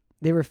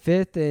they were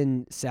 5th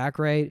in sack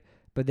rate,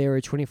 but they were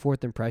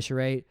 24th in pressure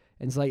rate.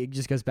 And it's it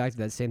just goes back to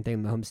that same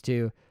thing with Mahomes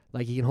too.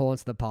 He can hold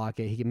onto the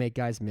pocket, he can make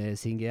guys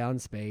miss, he can get out in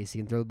space, he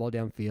can throw the ball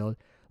downfield.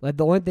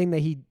 The only thing that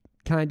he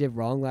kind of did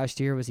wrong last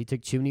year was he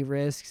took too many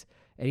risks,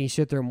 and he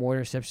should throw more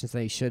interceptions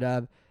than he should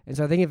have. And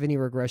so I think if any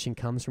regression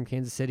comes from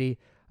Kansas City,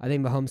 I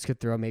think Mahomes could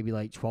throw maybe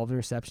 12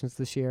 interceptions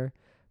this year.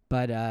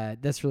 But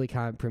that's really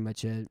kind of pretty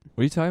much it.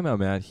 What are you talking about,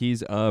 Matt?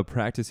 He's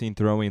practicing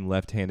throwing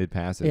left-handed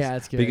passes. Yeah,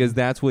 that's good. Because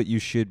that's what you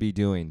should be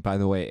doing. By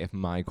the way, if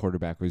my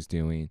quarterback was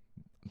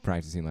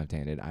practicing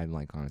left-handed, I'd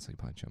honestly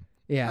punch him.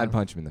 Yeah. I'd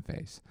punch him in the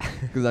face.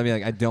 Because I'd be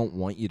I don't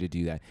want you to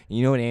do that. And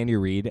you know what Andy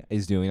Reid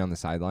is doing on the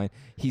sideline?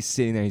 He's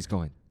sitting there, he's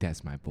going,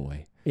 that's my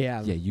boy.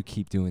 Yeah. Yeah, you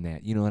keep doing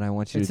that. You know what I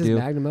want you it's to his do?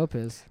 magnum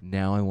opus.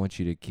 Now I want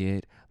you to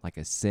get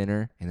a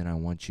center, and then I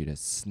want you to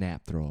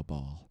snap throw a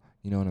ball.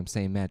 You know what I'm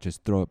saying, Matt?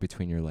 Just throw it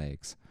between your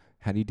legs.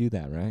 How do you do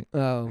that, right?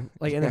 Oh,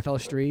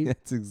 NFL Street?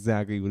 That's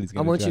exactly what he's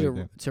going to do. I want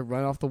you to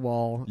run off the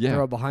wall,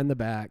 throw it behind the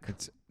back.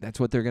 That's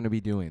what they're going to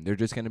be doing. They're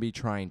just going to be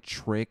trying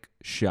trick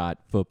shot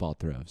football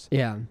throws.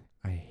 Yeah.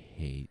 I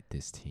hate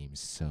this team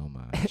so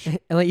much. And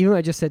like even what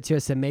I just said too, I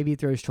said maybe he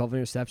throws 12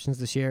 interceptions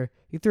this year.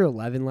 He threw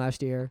 11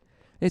 last year.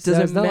 It So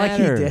doesn't it's not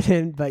matter. like he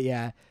didn't, but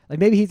yeah, like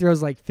maybe he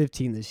throws like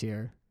 15 this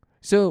year.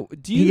 So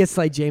do He you? gets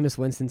like Jameis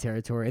Winston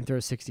territory and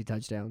throws 60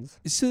 touchdowns.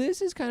 So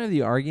this is kind of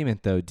the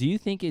argument, though. Do you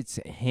think it's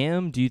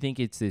him? Do you think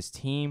it's this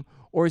team,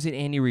 or is it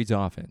Andy Reid's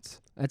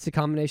offense? That's a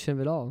combination of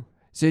it all.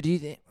 So do you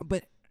think?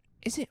 But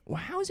is it?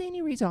 How is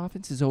Andy Reid's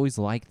offense is always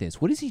like this?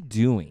 What is he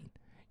doing?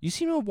 You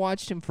seem to have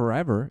watched him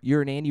forever.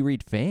 You're an Andy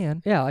Reid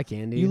fan. Yeah, I like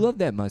Andy. You love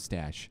that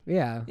mustache.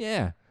 Yeah,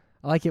 Yeah.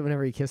 I like it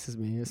whenever he kisses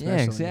me. Especially.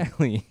 Yeah,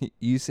 exactly.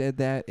 You said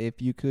that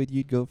if you could,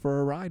 you'd go for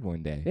a ride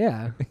one day.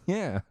 Yeah,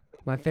 Yeah.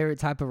 my favorite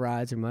type of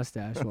rides are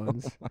mustache Oh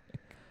ones.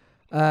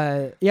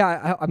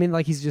 Yeah, I mean,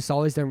 like he's just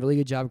always done a really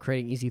good job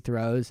creating easy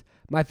throws.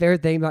 My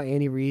favorite thing about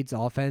Andy Reid's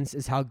offense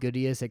is how good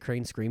he is at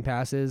creating screen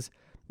passes.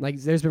 Like,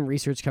 there's been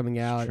research coming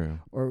out True.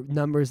 or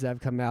numbers that have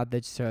come out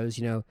that shows,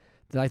 that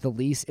like the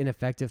least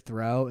ineffective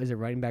throw is a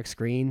running back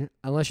screen,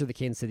 unless you're the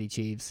Kansas City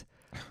Chiefs.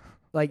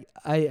 Like,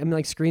 I mean,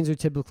 like screens are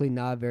typically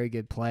not a very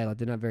good play. Like,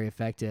 they're not very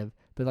effective.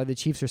 But like the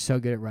Chiefs are so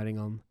good at running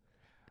them.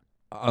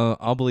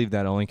 I'll believe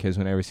that only because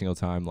when every single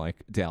time like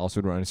Dallas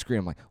would run a screen,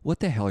 I'm like,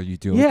 "What the hell are you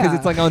doing?" Because Yeah.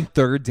 it's like on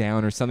third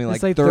down or something,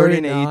 It's like like third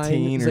and 39.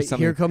 18 It's or like,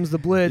 something. here comes the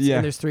blitz, Yeah.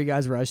 and there's 3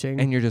 guys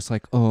rushing. And you're just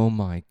like, "Oh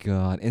my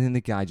god!" And then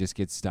the guy just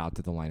gets stopped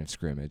at the line of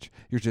scrimmage.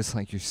 You're just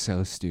like, "You're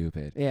so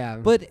stupid." yeah.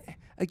 But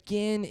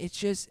again, it's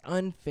just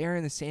unfair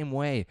in the same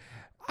way.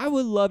 I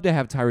would love to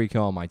have Tyreek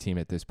Hill on my team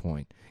at this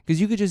point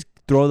because you could just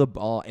throw the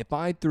ball. If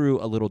I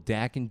threw a little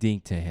Dak and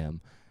Dink to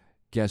him,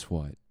 guess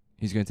what?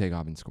 He's going to take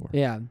off and score.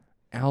 yeah.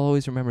 I'll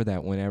always remember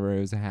that whenever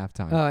it was a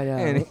halftime. Oh, I know.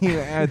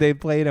 And they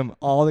played him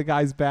all the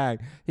guys back.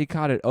 He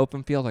caught it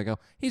open field. I go,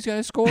 he's going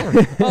to score.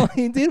 All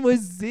he did was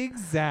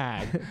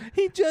zigzag.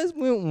 He just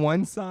went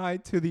one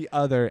side to the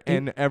other,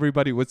 and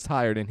everybody was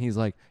tired. And he's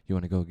like, you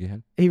want to go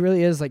again? He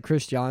really is like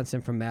Chris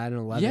Johnson from Madden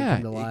 11 Yeah,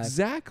 come to life.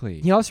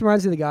 exactly. He also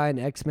reminds me of the guy in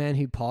X-Men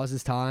who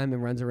pauses time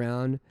and runs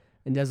around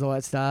and does all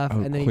that stuff. Oh,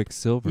 and then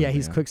Quicksilver. yeah,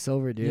 he's man.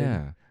 Quicksilver, dude.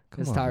 Yeah.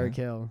 It's Come on, Tyreek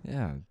man. Hill.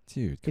 Yeah,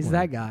 dude. He's come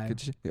that on.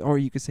 guy. Or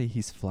you could say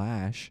he's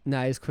Flash.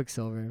 Nah, he's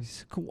Quicksilver.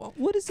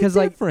 What is the Because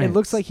like difference? it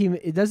looks like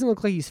it doesn't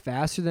look like he's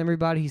faster than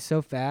everybody. He's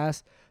so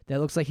fast that it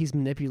looks like he's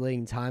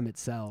manipulating time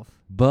itself.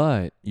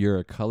 But you're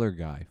a color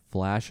guy.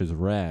 Flash is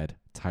red.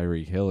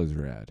 Tyreek Hill is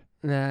red.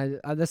 Nah,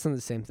 that's not the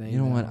same thing. You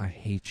know what? though. I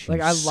hate you. Like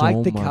I so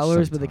like the much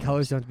colors, but the sometimes.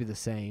 colors don't have to be the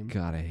same.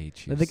 God, I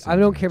hate you. Like, so I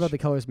don't care about much. the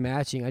colors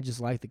matching. I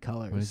just like the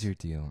colors. What is your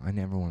deal? I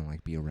never want to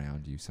like be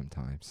around you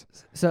sometimes.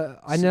 So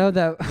I know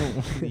that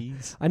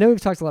Please. I know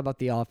we've talked a lot about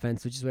the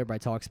offense, which is what everybody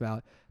talks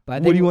about. But I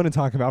think What do you want to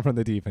talk about from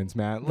the defense,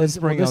 Matt? Let's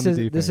bring on the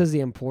defense. This is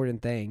the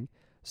important thing.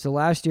 So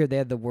last year they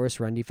had the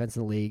worst run defense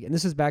in the league, and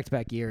this is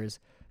back-to-back years.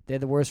 They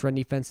had the worst run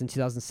defense in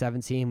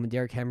 2017 when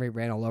Derrick Henry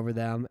ran all over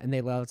them, and they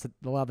allowed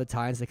the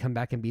Titans to come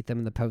back and beat them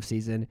in the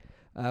postseason,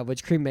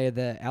 which cremated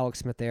the Alex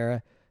Smith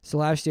era. So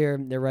last year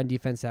their run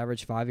defense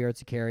averaged 5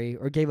 yards a carry,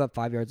 or gave up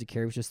 5 yards a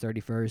carry, which is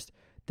 31st.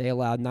 They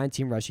allowed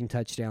 19 rushing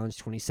touchdowns,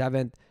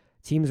 27th.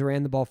 Teams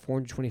ran the ball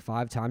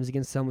 425 times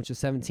against them, which is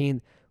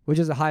 17th, which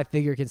is a high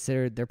figure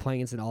considered they're playing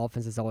against an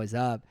offense that's always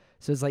up.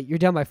 So it's like you're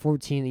down by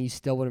 14 and you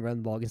still want to run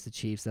the ball against the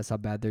Chiefs. That's how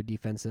bad their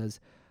defense is.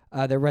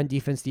 Their run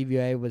defense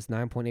DVOA was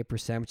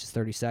 9.8%, which is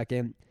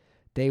 32nd.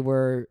 They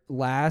were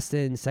last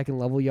in second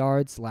level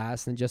yards,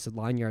 last in adjusted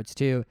line yards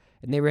too.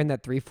 And they ran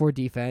that 3-4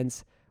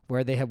 defense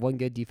where they had one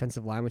good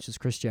defensive line, which was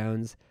Chris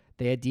Jones.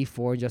 They had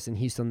D4 and Justin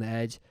Houston on the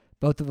edge.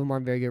 Both of them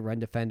aren't very good run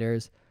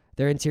defenders.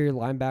 Their interior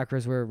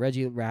linebackers were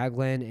Reggie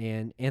Ragland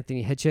and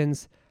Anthony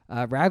Hitchens.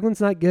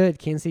 Ragland's not good.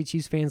 Kansas City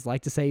Chiefs fans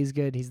like to say he's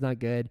good. He's not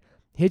good.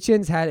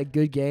 Hitchens had a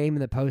good game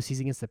in the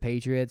postseason against the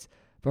Patriots.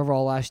 But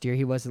overall last year,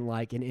 he wasn't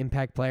like an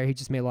impact player. He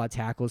just made a lot of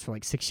tackles for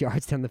like 6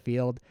 yards down the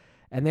field.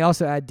 And they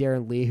also add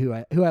Darren Lee, who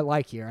I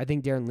like here. I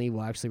think Darren Lee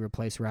will actually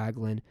replace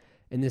Ragland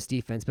in this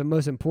defense. But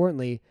most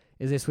importantly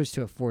is they switched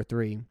to a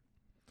 4-3.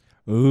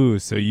 Ooh,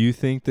 so you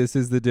think this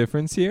is the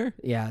difference here?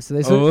 Yeah, so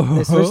they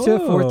switched to a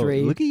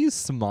 4-3. Look at you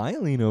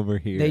smiling over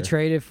here. They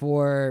traded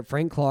for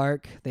Frank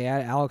Clark. They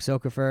added Alex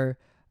Okafor.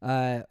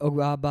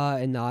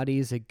 Ogaba and Nadi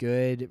is a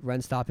good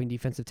run-stopping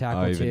defensive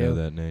tackle, I even too. know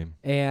that name.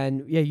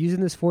 And, yeah,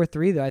 using this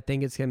 4-3, though, I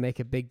think it's going to make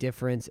a big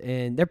difference.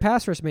 And their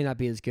pass rush may not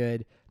be as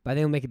good, but I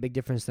think it'll make a big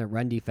difference in their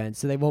run defense.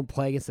 So they won't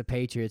play against the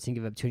Patriots and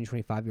give up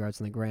 225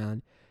 yards on the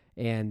ground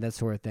and that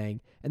sort of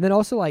thing. And then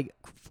also, like,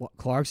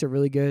 Clark's a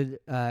really good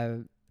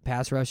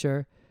pass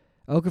rusher.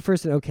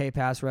 Okafor's an okay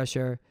pass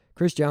rusher.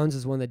 Chris Jones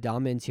is one of the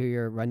dominant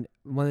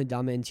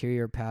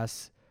interior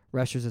pass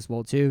rushers as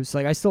well, too. So,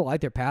 like, I still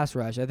like their pass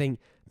rush. I think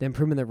the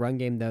improvement in the run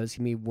game, though, is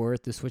going to be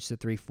worth the switch to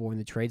 3-4 and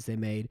the trades they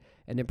made,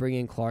 and then bring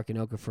in Clark and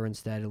Okafor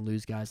instead and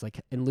lose guys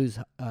lose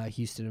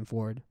Houston and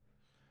Ford.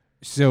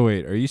 So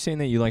wait, are you saying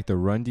that you like the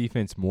run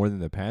defense more than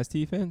the pass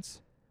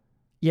defense?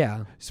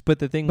 Yeah. But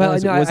the thing But,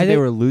 was, no, I wasn't they think-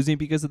 were losing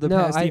because of the No,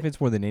 pass defense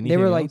more than anything They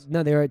were else?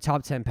 they were a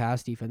top 10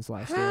 pass defense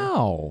last year.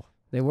 How?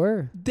 They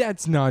were.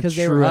 That's not Because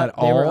true they were at up,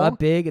 all. they were up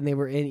big and they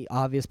were in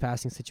obvious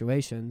passing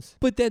situations.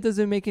 But that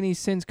doesn't make any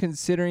sense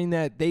considering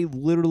that they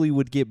literally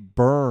would get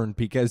burned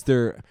because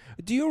they're.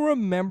 Do you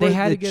remember They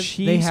had the to get-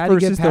 Chiefs they had to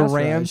get versus the pass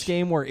Rams rush.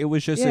 game where it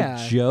was just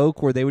Yeah. a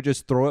joke where they would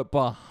just throw it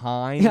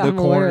behind Yeah, the I'm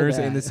aware of corners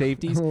and the that.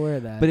 safeties? I'm aware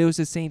of that. But it was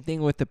the same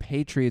thing with the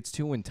Patriots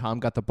too when Tom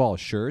got the ball.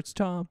 Sure, it's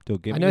Tom.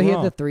 Don't get I me know he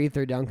wrong. had the 3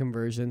 third down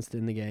conversions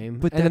in the game.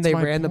 But and then that's they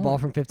my ran the ball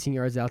point. from 15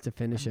 yards out to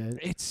finish it.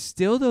 It's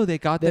still though they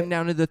got them They-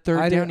 down to the third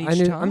I down knew- each I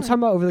knew- time. I'm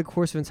talking about over the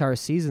course of the entire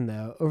season,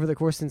 though. Over the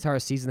course of the entire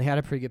season, they had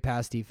a pretty good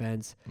pass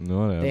defense.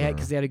 Whatever.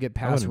 Because they had a good I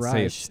pass wouldn't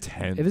say rush. it's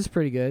 10th. It was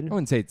pretty good. I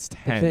wouldn't say it's They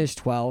 10th. finished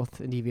 12th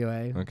in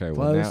DVOA. Okay,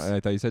 well Close. now I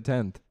thought you said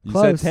 10th. You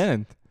Close. said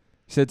 10th.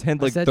 You said 10th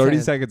I like said 30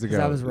 10th, seconds 'cause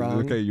ago. I was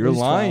wrong. Okay, It you're was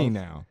lying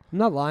 12. now. I'm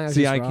not lying. I was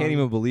See, just I wrong. can't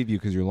even believe you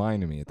because you're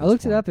lying to me at this I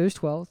looked point. it up. It was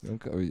 12th.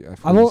 Okay,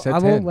 I you won't. said I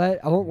 10.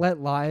 won't let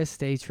lies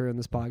stay true in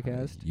this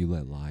podcast. You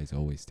let lies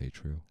always stay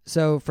true.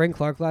 So Frank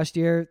Clark last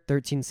year,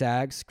 13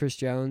 sacks. Chris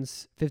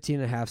Jones,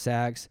 15.5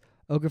 sacks.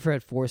 Okafor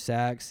had 4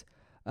 sacks.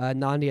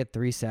 Nandi had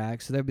 3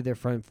 sacks. So that'd be their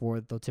front four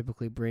that they'll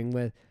typically bring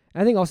with.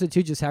 And I think also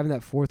too, just having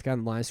that fourth guy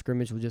on the line of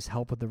scrimmage will just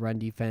help with the run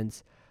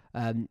defense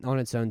on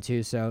its own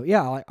too. So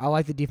yeah, I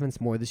like the defense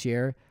more this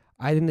year.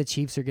 I think the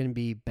Chiefs are going to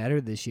be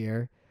better this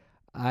year.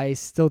 I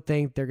still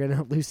think they're going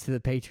to lose to the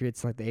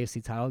Patriots in like the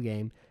AFC title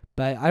game,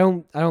 but I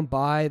don't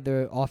buy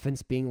the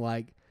offense being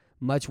like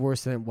much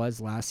worse than it was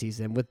last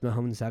season with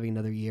Mahomes having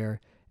another year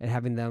and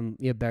having them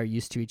better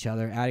used to each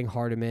other. Adding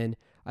Hardeman,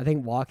 I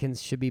think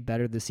Watkins should be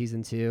better this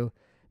season too.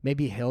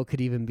 Maybe Hill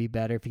could even be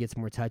better if he gets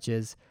more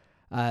touches.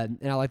 And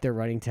I like their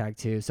running tag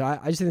too. So I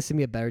just think it's going to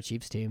be a better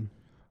Chiefs team.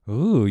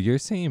 Ooh, you're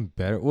saying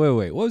better.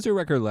 Wait. What was their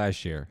record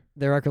last year?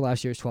 Their record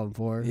last year is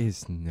 12-4.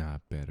 It's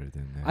not better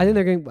than that. I think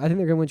they're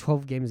gonna win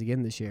 12 games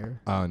again this year.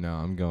 Oh no,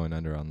 I'm going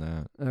under on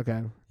that.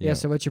 Okay. Yeah. Yeah.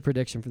 So what's your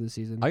prediction for the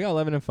season? I got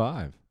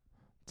 11-5.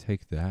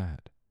 Take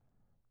that.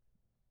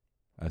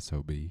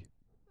 SOB.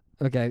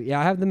 Okay. Yeah,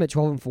 I have them at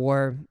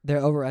 12-4. Their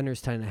over under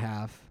is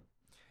 10.5.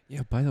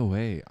 Yeah, by the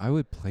way, I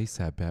would place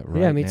that bet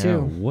right Yeah, me now.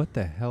 too. What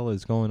the hell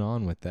is going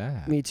on with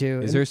that? Me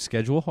too. Is And their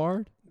schedule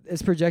hard?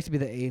 it's projected to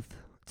be the 8th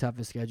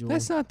toughest schedule.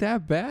 That's not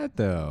that bad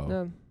though.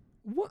 No.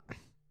 What?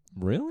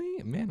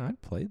 Really? Man,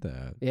 I'd play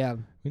that. Yeah.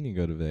 We need to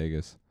go to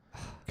Vegas.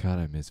 God,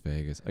 I miss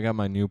Vegas. I got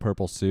my new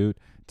purple suit.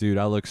 Dude,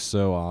 I look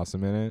so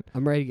awesome in it.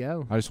 I'm ready to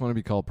go. I just want to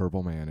be called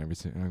Purple Man every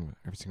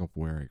single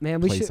where Man,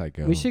 we place should I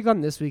go. we should have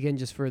gone this weekend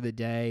just for the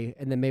day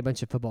and then made a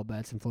bunch of football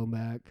bets and flown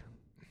back.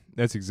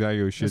 That's exactly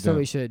what we should That's what do.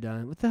 we should have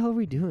done. What the hell are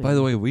we doing? By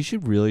the way, we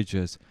should really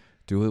just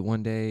do it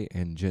one day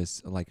and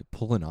just like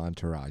pull an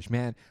entourage.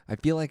 Man, I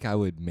feel like I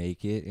would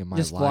make it in my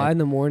just life. fly in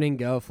the morning,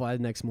 go fly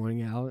the next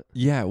morning out,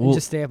 Yeah, and well,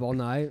 just stay up all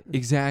night.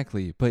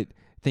 exactly. But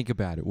think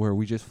about it, where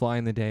we just fly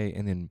in the day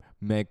and then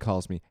Meg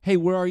calls me, "Hey,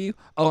 where are you?"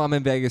 "Oh, I'm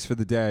in Vegas for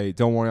the day.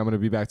 Don't worry, I'm going to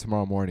be back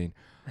tomorrow morning."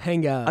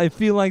 Hang up. I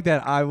feel like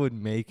that I would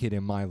make it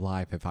in my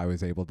life if I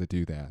was able to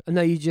do that.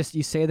 No, you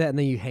say that and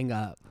then you hang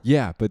up.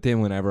 Yeah, but then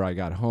whenever I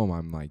got home,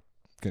 I'm like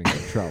going to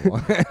get in trouble.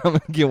 I'm going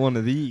to get one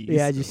of these.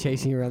 Yeah, just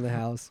chasing you around the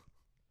house.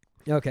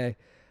 Okay.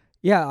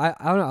 Yeah,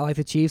 I don't know. I like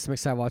the Chiefs. I'm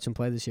excited to watch them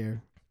play this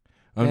year.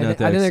 I'm And not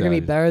that I think they're going to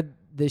be excited. better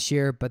this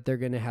year, but they're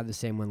going to have the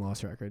same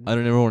win-loss record. I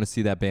don't ever want to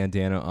see that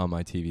bandana on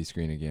my TV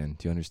screen again.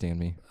 Do you understand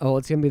me? Oh,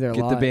 it's going to be their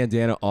Get lot. the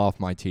bandana off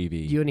my TV.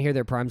 Do you want to hear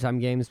their primetime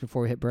games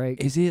before we hit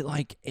break? Is it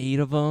like 8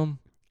 of them?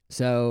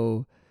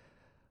 So,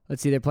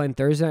 let's see. They're playing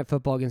Thursday Night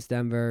Football against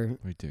Denver,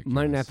 Ridiculous.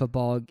 Monday Night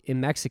Football in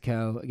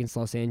Mexico against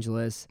Los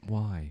Angeles,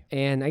 Why?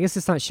 and I guess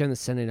it's not showing the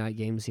Sunday night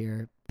games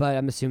here, but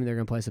I'm assuming they're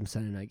going to play some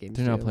Sunday night games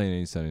They're not too. playing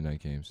any Sunday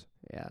night games.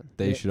 Yeah.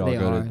 They should all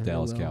go are. to They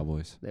Dallas will.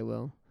 Cowboys. They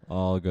will.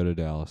 All go to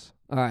Dallas.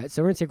 All right,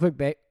 so we're going to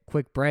take a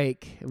quick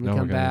break, and we No, come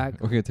we're gonna-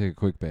 back. We're going to take a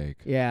quick bake.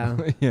 Yeah.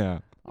 Yeah.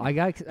 I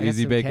got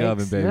Easy some bake cakes.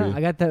 oven, baby. No, I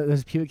got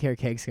those pubic hair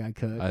cakes got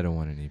cooked. I don't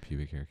want any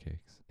pubic hair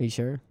cakes. Are you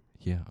sure?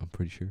 Yeah, I'm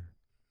pretty sure.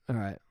 All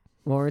right.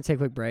 Well, we're going to take a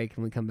quick break.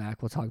 When we come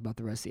back, we'll talk about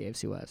the rest of the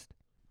AFC West.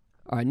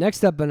 All right,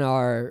 next up in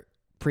our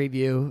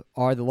preview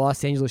are the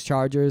Los Angeles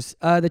Chargers.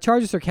 The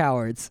Chargers are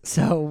cowards,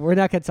 so we're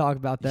not going to talk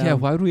about them. Yeah,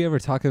 why would we ever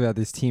talk about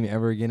this team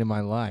ever again in my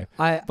life?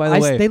 By the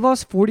way- they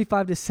lost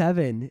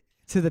 45-7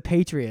 to the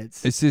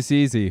Patriots. It's just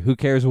easy. Who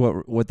cares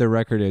what their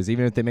record is?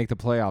 Even if they make the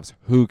playoffs,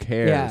 who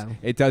cares? Yeah.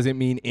 It doesn't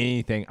mean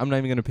anything. I'm not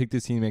even going to pick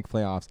this team to make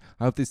playoffs.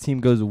 I hope this team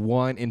goes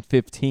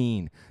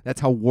 1-15. That's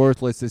how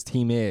worthless this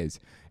team is.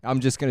 I'm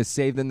just going to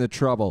save them the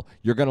trouble.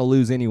 You're going to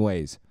lose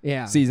anyways.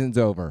 Yeah. Season's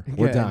over.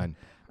 We're Good.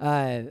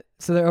 done.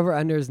 So their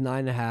over-under is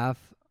 9.5.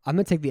 I'm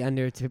going to take the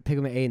under to pick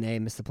them at 8-8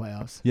 and miss the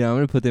playoffs. Yeah, I'm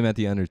going to put them at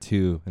the under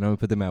 2, and I'm going to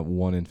put them at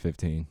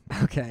 1-15.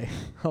 Okay.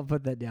 I'll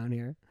put that down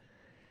here.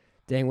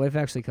 Dang, what if it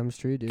actually comes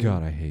true, dude?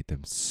 God, I hate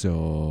them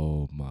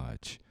so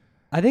much.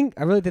 I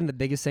really think the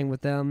biggest thing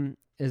with them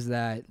is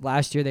that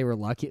last year they were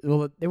lucky.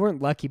 Well, they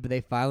weren't lucky, but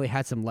they finally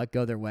had some luck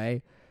go their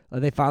way.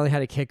 They finally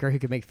had a kicker who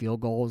could make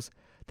field goals.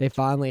 They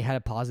finally had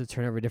a positive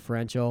turnover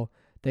differential.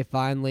 They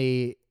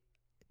finally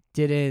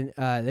didn't.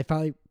 They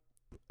finally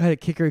had a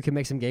kicker who could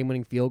make some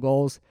game-winning field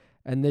goals.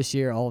 And this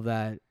year, all of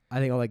that I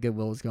think all that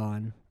goodwill is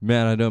gone.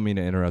 Man, I don't mean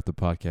to interrupt the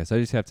podcast. I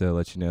just have to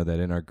let you know that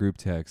in our group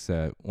text,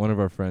 one of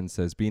our friends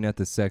says, being at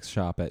the sex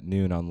shop at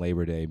noon on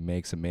Labor Day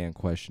makes a man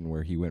question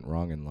where he went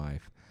wrong in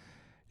life.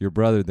 Your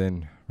brother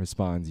then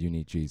responds, you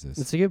need Jesus.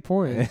 It's a good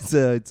point.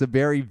 It's a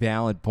very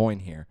valid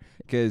point here,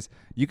 because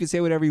you can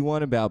say whatever you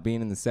want about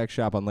being in the sex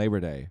shop on Labor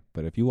Day,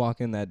 but if you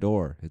walk in that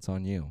door, it's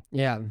on you.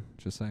 Yeah.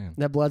 Just saying.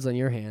 That blood's on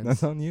your hands.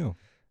 That's on you.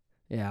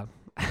 Yeah.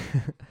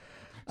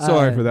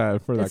 Sorry for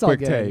that it's all quick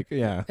good. take.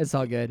 Yeah. It's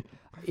all good.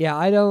 Yeah,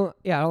 I don't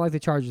like the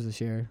Chargers this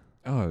year.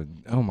 Oh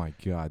my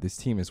God, this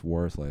team is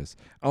worthless.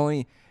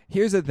 Only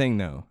here's the thing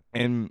though,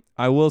 and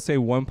I will say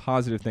one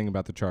positive thing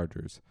about the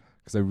Chargers,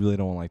 because I really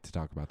don't like to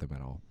talk about them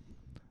at all.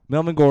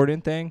 Melvin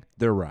Gordon thing,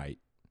 they're right.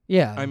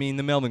 Yeah. I mean,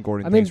 the Melvin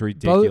Gordon thing's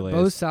ridiculous.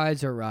 Both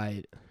sides are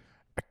right.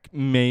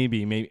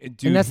 Maybe.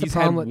 Dude, and that's the he's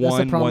problem, had one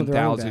with the running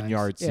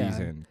 1,000-yard backs. Yeah.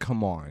 season.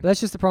 Come on. But that's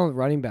just the problem with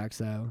running backs,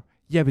 though.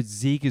 Yeah, but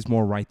Zeke is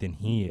more right than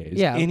he is.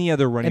 Yeah. Any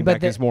other running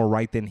back is more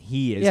right than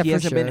he is. Yeah, he for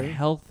hasn't sure. been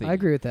healthy. I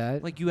agree with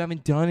that. Like, you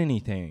haven't done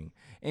anything.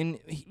 And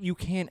you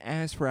can't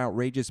ask for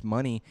outrageous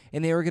money.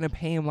 And they were going to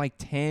pay him like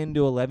 $10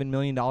 to $11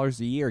 million a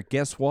year.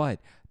 Guess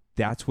what?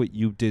 That's what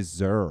you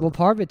deserve. Well,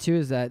 part of it, too,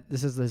 is that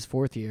this is his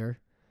fourth year.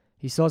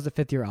 He still has the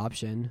fifth-year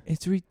option.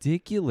 It's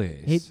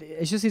ridiculous.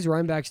 It's just these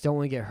running backs don't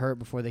want to get hurt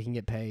before they can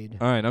get paid.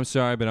 All right, I'm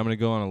sorry, but I'm going to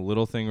go on a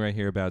little thing right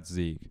here about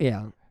Zeke.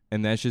 Yeah.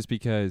 And that's just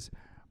because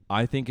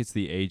I think it's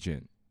the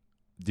agent.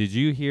 Did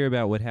you hear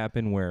about what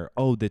happened where,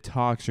 the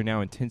talks are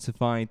now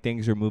intensifying,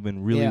 things are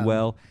moving really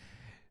well?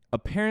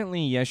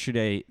 Apparently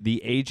yesterday,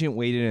 the agent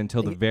waited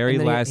until the very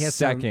last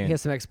second. He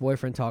has some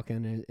ex-boyfriend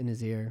talking in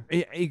his ear.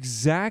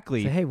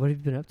 Exactly. Say, hey, what have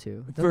you been up to?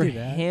 Don't For do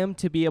that. him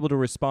to be able to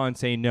respond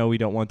saying, no, we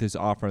don't want this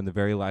offer on the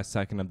very last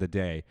second of the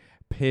day,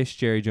 pissed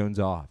Jerry Jones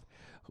off.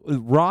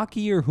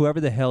 Rocky or whoever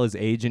the hell his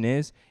agent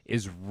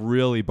is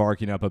really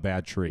barking up a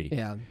bad tree.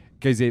 Yeah.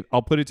 Because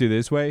I'll put it to you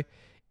this way.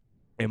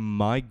 In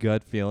my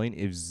gut feeling,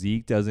 if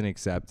Zeke doesn't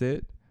accept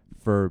it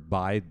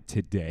by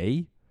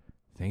today,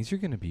 things are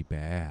going to be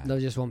bad. They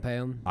just won't pay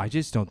him. I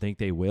just don't think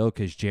they will,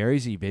 because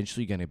Jerry's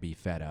eventually going to be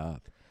fed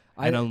up.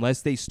 And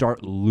unless they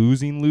start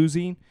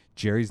losing,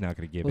 Jerry's not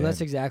going to give in. Well,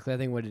 that's exactly, I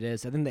think, what it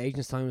is. I think the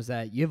agent's telling him is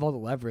that you have all the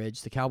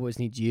leverage. The Cowboys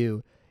need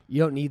you.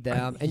 You don't need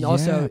them. And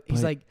also,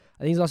 he's like,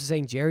 I think he's also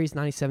saying Jerry's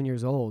 97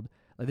 years old.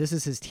 Like, this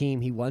is his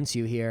team. He wants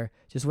you here.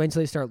 Just wait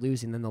until they start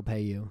losing, then they'll pay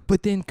you.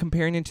 But then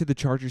comparing it to the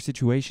Chargers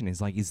situation is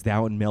that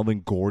what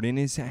Melvin Gordon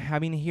is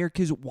having here?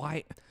 Because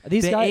why?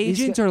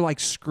 Agents are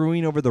like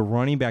screwing over the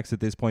running backs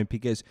at this point,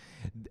 because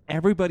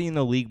everybody in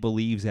the league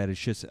believes that it's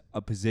just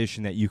a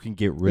position that you can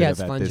get rid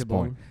of at this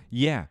point.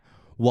 Yeah.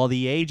 While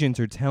the agents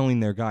are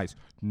telling their guys,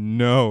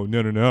 no,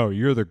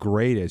 you're the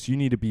greatest. You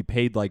need to be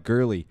paid like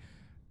Gurley.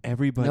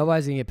 Nobody's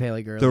going to get paid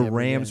like Gurley. The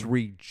Rams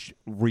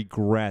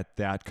regret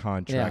that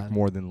contract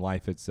more than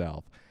life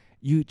itself.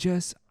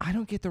 I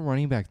don't get the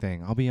running back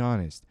thing. I'll be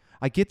honest.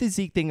 I get the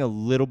Zeke thing a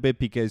little bit,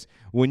 because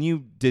when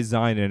you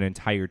design an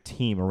entire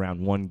team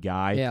around one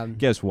guy,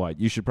 guess what?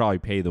 You should probably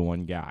pay the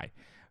one guy.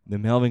 The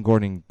Melvin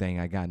Gordon thing,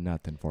 I got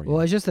nothing for you.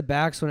 Well, it's just the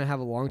backs want to have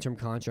a long-term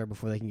contract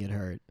before they can get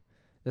hurt.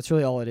 That's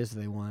really all it is that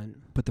they want.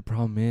 But the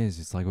problem is,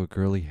 it's like what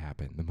Gurley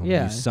happened. The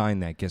moment you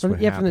sign that, guess what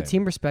happened? Yeah, from the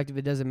team perspective,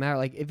 it doesn't matter.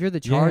 Like, if you're the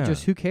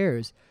Chargers, who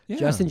cares? Yeah.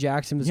 Justin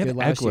Jackson was good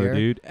last year.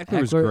 Dude.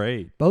 Eckler was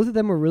great. Both of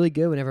them were really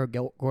good whenever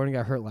Gordon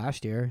got hurt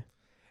last year.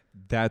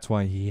 That's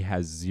why he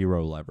has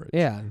zero leverage.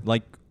 Yeah.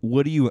 Like,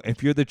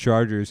 if you're the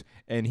Chargers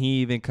and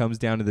he even comes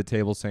down to the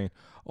table saying,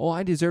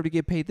 I deserve to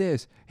get paid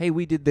this. Hey,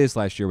 we did this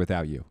last year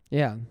without you.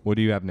 Yeah. What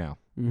do you have now?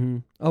 Mm-hmm.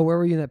 Oh, where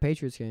were you in that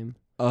Patriots game?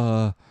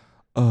 Yeah.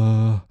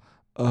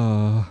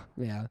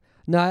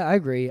 No, I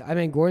agree. I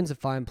mean, Gordon's a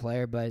fine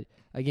player, but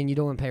again, you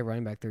don't want to pay a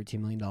running back $13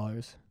 million.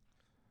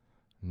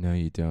 No,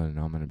 you don't. And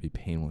I'm going to be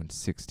paying one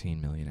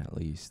 $16 million at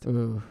least.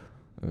 Ooh.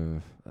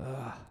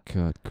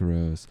 God,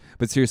 gross.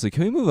 But seriously,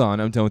 can we move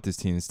on? I'm done with this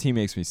team. This team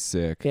makes me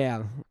sick.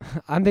 Yeah.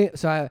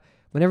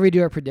 Whenever we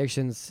do our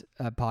predictions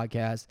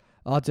podcast,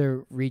 I'll have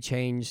to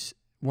rechange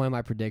one of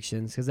my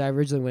predictions, because I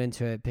originally went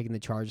into it picking the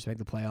Chargers to make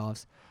the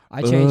playoffs.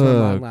 I changed my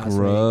mind last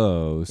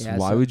gross. week. Yeah,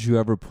 why would you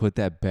ever put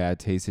that bad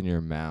taste in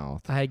your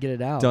mouth? I had to get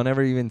it out. Don't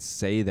ever even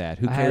say that.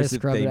 Who cares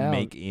if they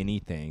make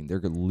anything?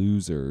 They're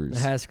losers. I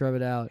had to scrub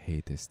it out.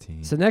 Hate this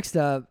team. So next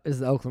up is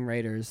the Oakland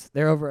Raiders.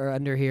 Their over or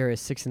under here is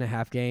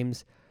 6.5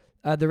 games.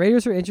 The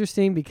Raiders are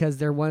interesting because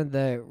they're one of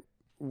the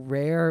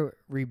rare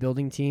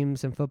rebuilding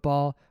teams in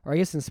football, or I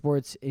guess in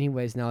sports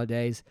anyways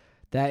nowadays,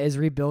 that is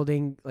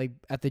rebuilding like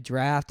at the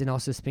draft and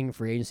also spending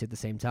free agency at the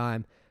same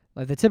time.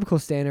 Like the typical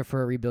standard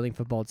for a rebuilding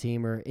football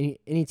team, or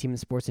any team in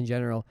sports in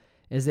general,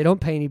 is they don't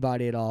pay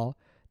anybody at all.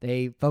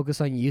 They focus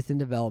on youth and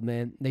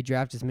development. They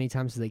draft as many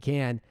times as they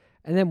can.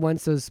 And then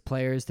once those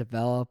players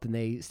develop and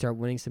they start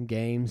winning some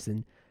games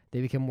and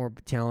they become more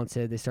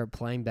talented, they start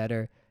playing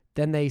better,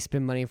 then they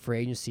spend money for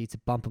agency to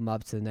bump them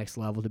up to the next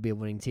level to be a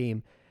winning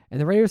team. And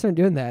the Raiders aren't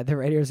doing that. The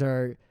Raiders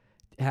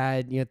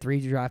had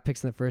 3 draft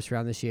picks in the first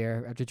round this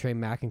year after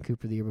trading Mack and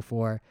Cooper the year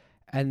before.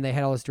 And they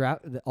had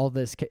all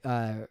this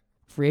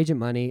free agent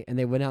money, and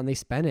they went out and they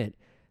spent it.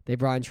 They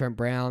brought in Trent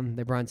Brown.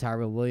 They brought in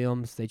Tyrell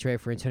Williams. They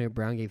traded for Antonio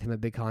Brown, gave him a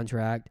big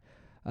contract.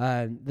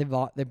 They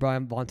brought in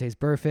Vontaze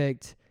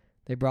Burfict.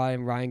 They brought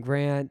in Ryan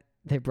Grant.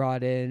 They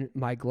brought in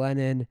Mike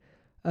Glennon.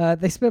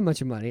 They spent a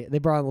bunch of money. They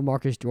brought in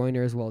LaMarcus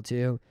Joyner as well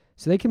too.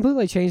 So they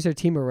completely changed their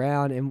team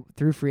around and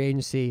through free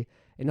agency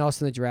and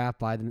also in the draft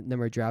by the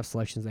number of draft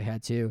selections they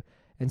had too.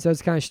 And so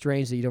it's kind of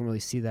strange that you don't really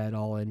see that at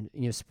all in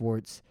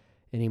sports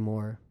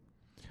anymore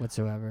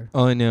whatsoever.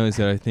 All I know is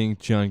that I think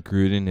John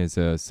Gruden is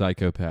a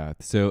psychopath.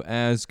 So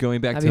as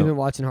going back Have to... you been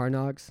watching Hard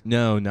Knocks?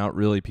 No, not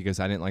really, because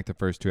I didn't like the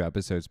first 2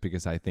 episodes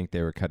because I think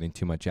they were cutting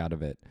too much out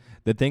of it.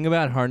 The thing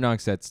about Hard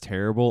Knocks that's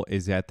terrible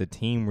is that the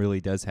team really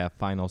does have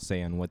final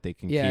say on what they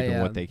can keep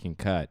and what they can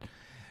cut.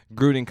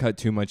 Gruden cut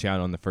too much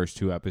out on the first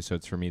 2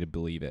 episodes for me to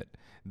believe it.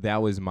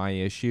 That was my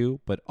issue,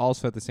 but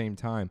also at the same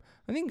time,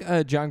 I think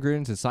John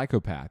Gruden's a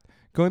psychopath.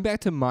 Going back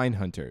to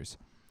Mindhunters,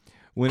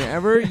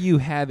 whenever you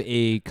have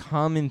a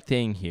common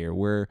thing here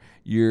where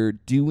you're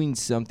doing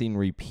something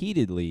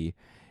repeatedly,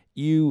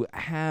 you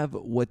have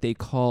what they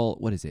call,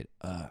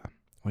 a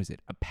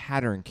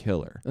pattern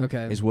killer.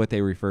 Okay. Is what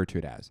they refer to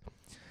it as.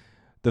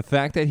 The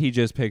fact that he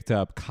just picked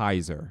up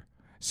Kaiser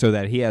so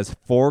that he has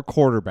 4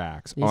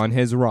 quarterbacks on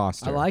his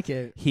roster. I like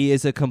it. He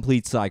is a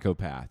complete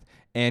psychopath,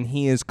 and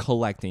he is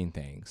collecting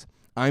things.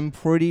 I'm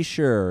pretty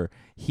sure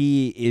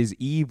he is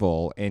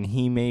evil, and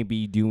he may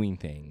be doing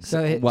things.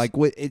 So do you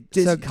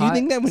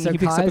think that when he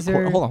picks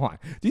up hold on?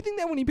 Do you think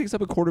that when he picks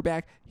up a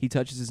quarterback, he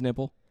touches his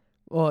nipple?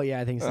 Well, yeah,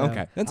 I think so.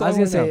 Okay, that's I all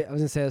was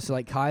gonna say so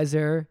like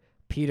Kaiser,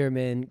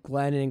 Peterman,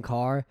 Glennon, and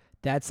Carr.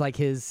 That's like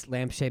his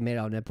lampshade made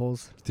out of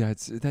nipples.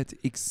 That's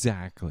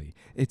exactly.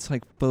 It's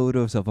like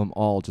photos of them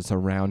all just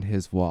around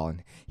his wall,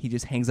 and he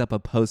just hangs up a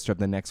poster of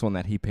the next one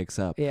that he picks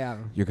up. Yeah.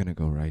 You're gonna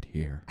go right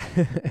here.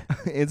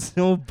 It's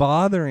so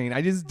bothering.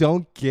 I just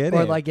don't get it.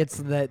 Or like it's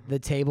the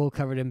table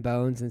covered in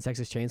bones and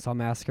Texas Chainsaw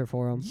Massacre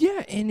for him.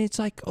 Yeah, and it's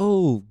like,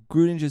 oh,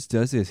 Gruden just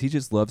does this. He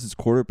just loves his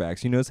quarterbacks.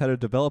 He knows how to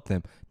develop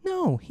them.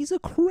 No, he's a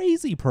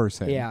crazy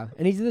person. Yeah,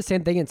 and he did the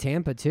same thing in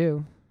Tampa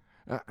too.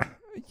 Yeah.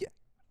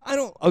 I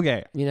don't.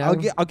 Okay, You know?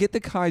 I'll get the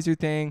Kaiser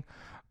thing.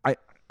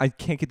 I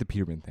can't get the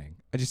Peterman thing.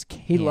 I just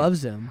can't. He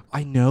loves him.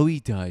 I know he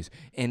does,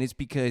 and it's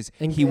because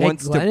And he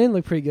wants to. Glennon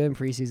looked pretty good in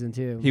preseason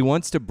too. He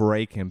wants to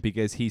break him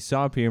because he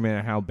saw Peterman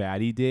and how bad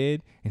he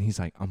did, and he's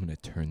like, "I'm gonna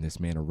turn this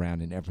man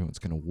around, and everyone's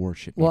gonna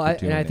worship me."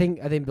 I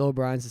think Bill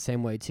O'Brien's the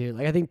same way too.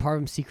 Like I think part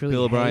of him secretly.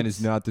 Bill O'Brien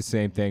is not the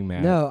same thing,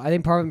 man. No, I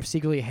think part of him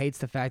secretly hates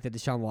the fact that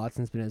Deshaun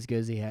Watson's been as good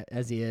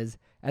as he is.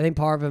 I think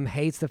part of him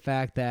hates the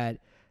fact that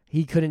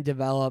he couldn't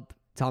develop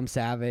Tom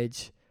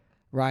Savage,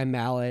 Ryan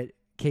Mallett,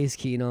 Case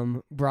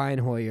Keenum, Brian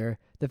Hoyer.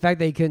 The fact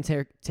that he couldn't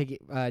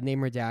take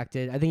name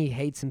redacted, I think he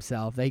hates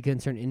himself that he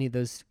couldn't turn any of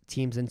those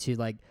teams into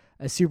like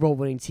a Super Bowl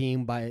winning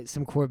team by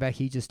some quarterback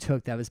he just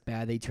took that was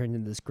bad. They turned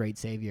into this great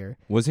savior.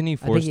 Wasn't he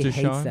forced I think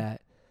he to hates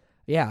that.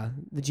 Yeah,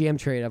 the GM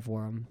traded up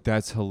for him.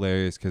 That's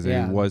hilarious because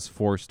it was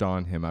forced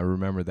on him. I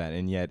remember that,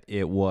 and yet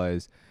it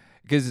was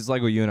because it's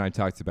like what you and I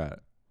talked about.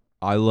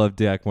 I love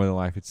Dak more than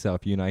life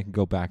itself. You and I can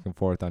go back and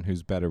forth on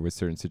who's better with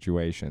certain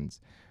situations.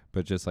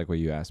 But just like what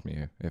you asked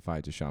me, if I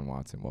had Deshaun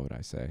Watson, what would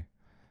I say?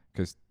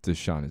 Because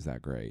Deshaun is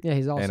that great. Yeah,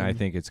 he's awesome. And I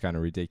think it's kind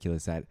of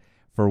ridiculous that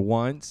for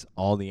once,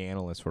 all the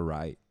analysts were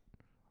right.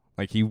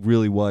 Like, he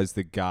really was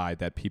the guy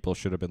that people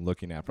should have been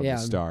looking at from the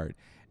start.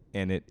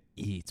 And it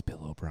eats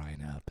Bill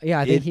O'Brien up. Yeah,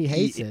 I think he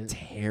hates it. It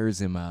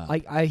tears him up.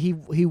 Like he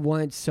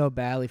wanted so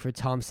badly for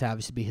Tom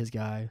Savage to be his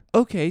guy.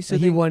 Okay, so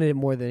he wanted it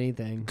more than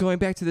anything. Going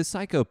back to the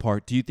psycho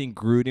part, do you think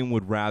Gruden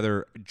would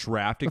rather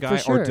draft a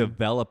guy or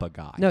develop a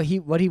guy? No,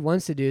 what he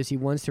wants to do is he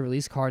wants to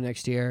release Carr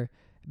next year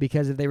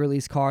because if they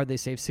release Carr, they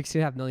save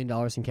 $16.5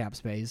 million in cap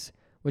space,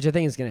 which I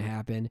think is going to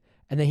happen.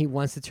 And then he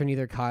wants to turn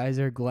either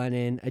Kaiser,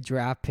 Glennon, a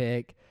draft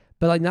pick,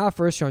 but like not a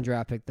first-round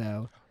draft pick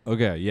though.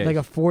 Okay, yeah. Like a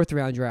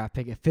 4th-round draft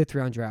pick, a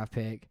 5th-round draft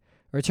pick.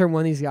 Or turn one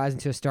of these guys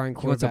into a starting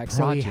quarterback.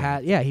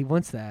 He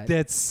wants that.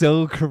 That's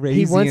so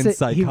crazy and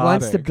psychotic. He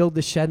wants to build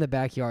the shed in the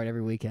backyard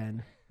every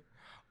weekend.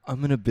 I'm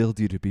going to build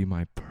you to be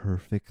my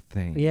perfect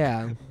thing.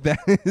 Yeah.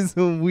 That is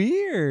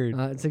weird.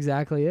 That's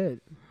exactly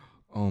it.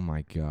 Oh,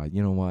 my God.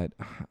 You know what?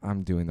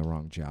 I'm doing the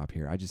wrong job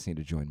here. I just need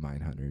to join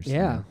Mindhunters.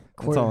 Yeah.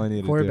 That's all I need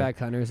to do. Quarterback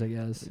hunters, I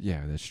guess.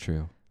 Yeah, that's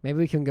true. Maybe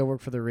we can go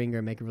work for the Ringer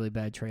and make a really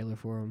bad trailer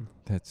for them.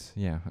 I guess.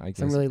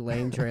 Some really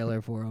lame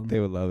trailer for them. They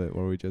would love it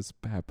where we just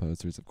have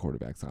posters of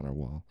quarterbacks on our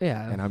wall.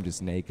 Yeah. And I'm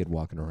just naked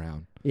walking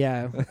around.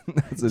 Yeah.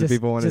 That's what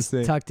people want to see.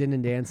 Just tucked in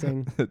and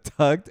dancing.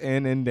 Tucked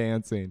in and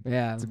dancing.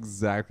 Yeah. That's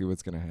exactly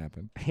what's going to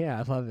happen. Yeah,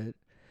 I love it.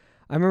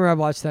 I remember I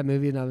watched that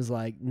movie and I was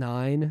like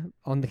 9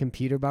 on the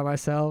computer by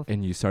myself.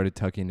 And you started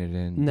tucking it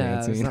in, dancing? No,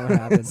 that's not what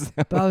happened.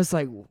 But I was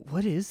like,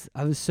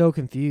 I was so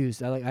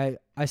confused. I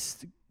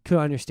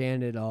couldn't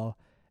understand it all.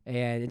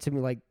 And it took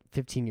me like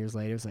 15 years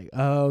later. It was like,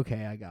 oh,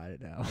 okay, I got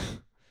it now.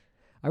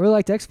 I really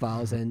liked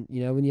X-Files. And,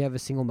 when you have a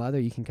single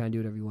mother, you can kind of do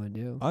whatever you want to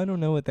do. I don't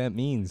know what that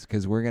means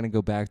because we're going to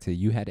go back to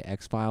you had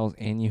X-Files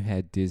and you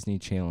had Disney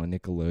Channel and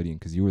Nickelodeon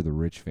because you were the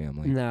rich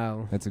family.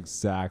 No. That's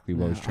exactly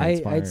what was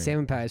transpiring. I had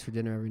salmon pies for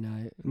dinner every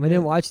night. I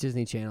didn't watch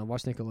Disney Channel. I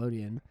watched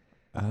Nickelodeon.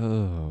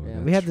 Oh, Yeah,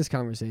 we had this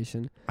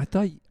conversation. I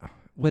thought,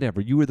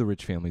 whatever. You were the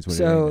rich families. What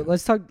So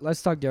let's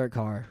talk Derek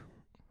Carr.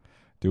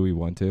 Do we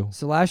want to?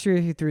 So last year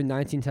he threw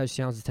 19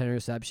 touchdowns and 10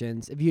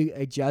 interceptions. If you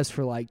adjust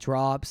for like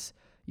drops,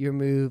 you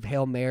remove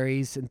Hail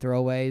Marys and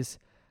throwaways,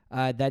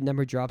 that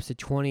number drops to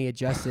 20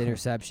 adjusted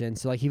interceptions.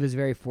 So like he was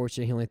very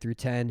fortunate he only threw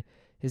 10.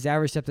 His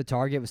average depth of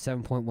target was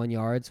 7.1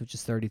 yards, which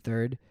is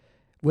 33rd.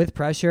 With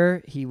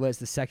pressure, he was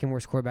the second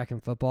worst quarterback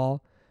in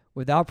football.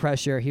 Without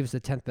pressure, he was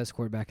the 10th best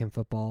quarterback in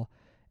football.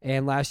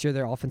 And last year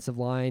their offensive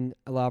line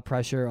allowed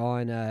pressure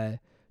on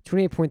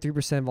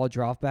 28.3% of all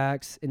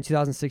dropbacks. In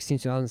 2016,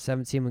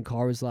 2017, when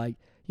Carr was like,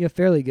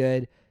 fairly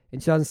good. In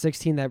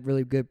 2016, that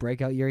really good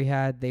breakout year he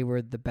had, they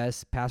were the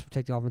best pass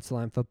protecting offensive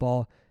line in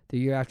football. The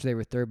year after, they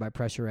were third by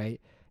pressure rate.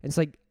 And it's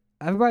like,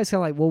 everybody's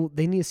kind of like, well,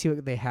 they need to see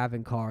what they have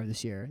in Carr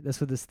this year. That's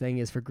what this thing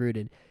is for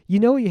Gruden. You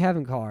know what you have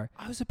in Carr.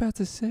 I was about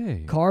to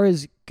say. Carr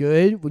is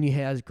good when he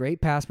has great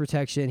pass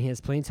protection. He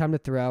has plenty of time to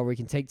throw where he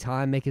can take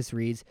time, make his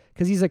reads,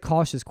 because he's a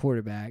cautious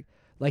quarterback.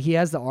 Like, he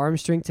has the arm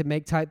strength to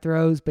make tight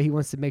throws, but he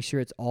wants to make sure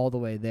it's all the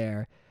way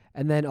there.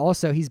 And then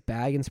also, he's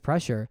bad against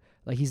pressure.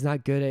 Like, he's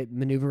not good at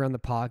maneuvering around the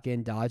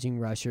pocket, dodging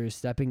rushers,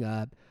 stepping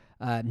up.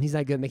 He's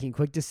not good at making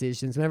quick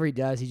decisions. Whenever he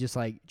does, he just,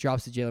 like,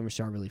 drops to Jalen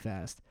Richard really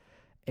fast.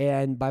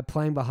 And by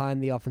playing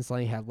behind the offensive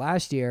line he had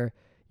last year,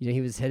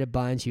 he was hit a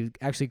bunch. He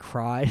actually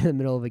cried in the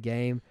middle of a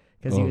game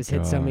because he was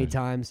hit so many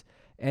times.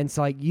 And it's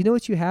like, you know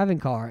what you have in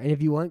Carr. And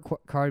if you want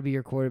Carr to be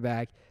your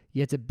quarterback,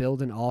 you have to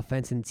build an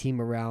offense and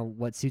team around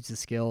what suits his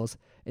skills.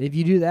 And if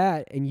you do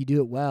that and you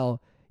do it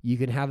well, you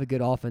can have a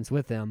good offense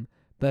with him.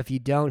 But if you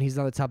don't, he's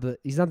not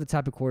the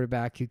type of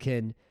quarterback who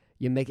can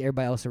make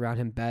everybody else around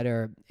him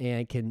better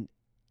and can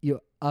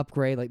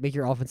upgrade, like make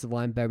your offensive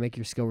line better, make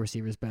your skill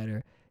receivers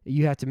better.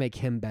 You have to make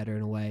him better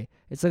in a way.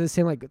 It's like the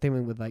same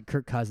thing with like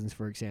Kirk Cousins,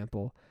 for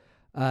example.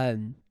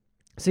 So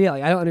yeah,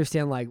 like I don't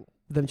understand like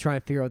them trying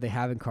to figure out what they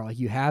have in Carr. Like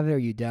you have it or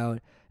you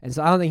don't. And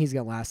so I don't think he's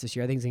gonna last this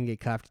year. I think he's gonna get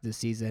cut after this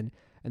season,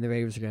 and the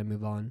Raiders are gonna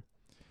move on.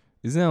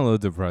 Isn't that a little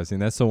depressing?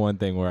 That's the one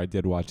thing where I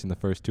did watch in the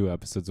first 2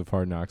 episodes of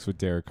Hard Knocks with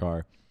Derek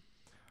Carr.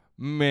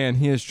 Man,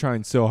 he is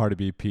trying so hard to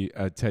be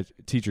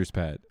teacher's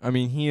pet. I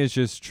mean, he is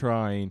just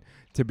trying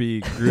to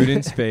be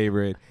Gruden's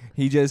favorite.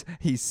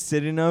 He's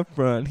sitting up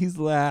front. He's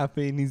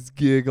laughing. He's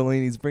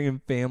giggling. He's bringing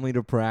family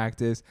to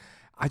practice.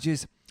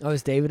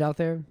 Is David out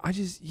there?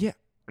 Yeah.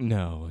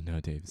 No,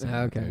 David's not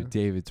okay. there.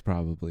 David's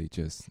probably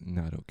just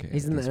not okay.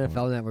 He's in the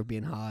NFL Network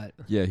being hot.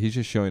 Yeah, he's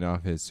just showing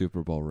off his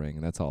Super Bowl ring,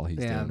 and that's all he's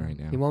doing right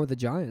now. He won with the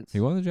Giants. He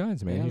won the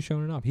Giants, man. Yeah. He's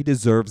showing it off. He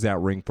deserves that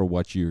ring for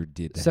what you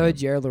did to him. So did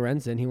Jared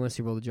Lorenzen. He won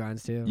Super Bowl with the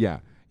Giants, too. Yeah.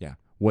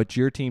 What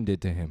your team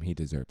did to him, he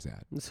deserves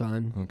that. It's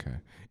fine. Okay.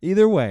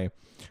 Either way,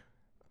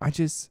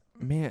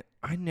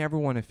 I never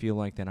want to feel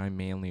like that I'm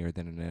manlier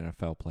than an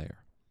NFL player.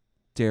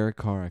 Derek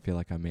Carr, I feel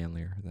like I'm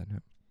manlier than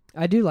him.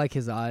 I do like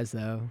his eyes,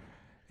 though.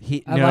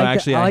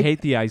 I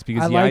hate the eyes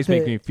because the eyes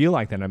make me feel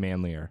like that I'm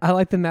manlier. I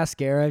like the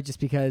mascara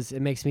just because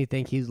it makes me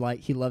think he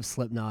loves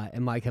Slipknot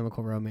and My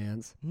Chemical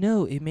Romance.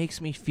 No, it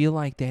makes me feel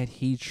like that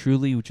he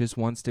truly just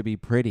wants to be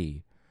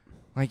pretty.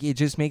 Like, it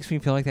just makes me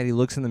feel like that he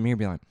looks in the mirror and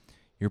be like,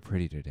 "You're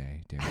pretty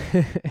today,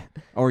 Derek."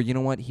 Or you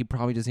know what? He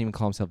probably doesn't even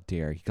call himself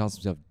Derek. He calls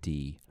himself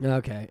D.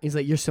 Okay. He's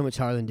like, "You're so much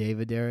higher than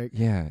David, Derek."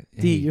 Yeah.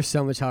 D, you're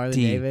so much higher than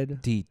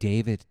David. D,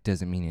 David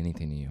doesn't mean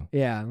anything to you.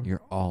 Yeah.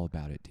 You're all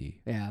about it, D.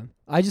 Yeah.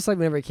 I just like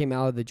whenever it came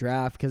out of the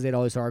draft because they had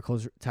all these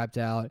articles typed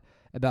out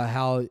about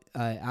how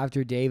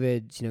after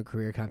David's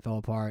career kind of fell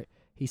apart,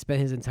 he spent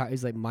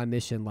he's like, my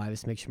mission in life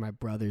is to make sure my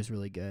brother's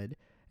really good.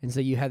 And so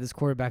you had this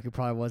quarterback who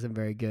probably wasn't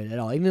very good at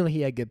all. Even though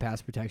he had good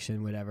pass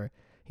protection, whatever,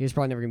 he was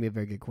probably never going to be a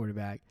very good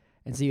quarterback.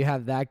 And so you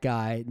have that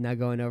guy now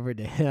going over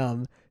to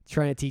him,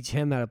 trying to teach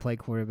him how to play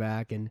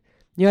quarterback. And,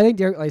 I think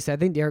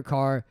Derek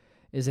Carr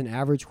is an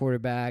average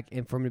quarterback.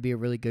 And for him to be a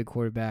really good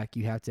quarterback,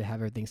 you have to have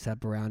everything set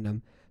up around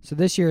him. So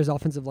this year, his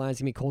offensive line is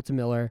going to be Colton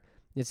Miller.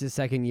 It's his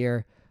second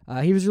year.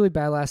 He was really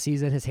bad last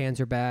season. His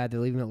hands are bad. They're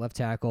leaving him at left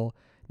tackle.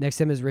 Next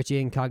to him is Richie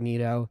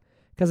Incognito.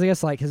 Because I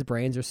guess his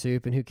brains are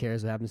soup and who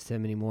cares what happens to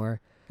him anymore.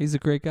 He's a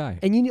great guy.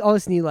 And you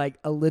always need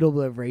a little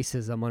bit of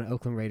racism on an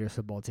Oakland Raiders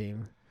football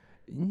team.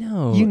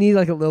 No. You need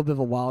a little bit of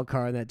a wild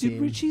card on that team.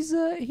 Dude, Richie's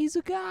he's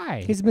a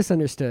guy. He's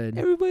misunderstood.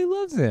 Everybody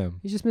loves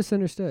him. He's just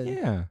misunderstood.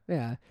 Yeah.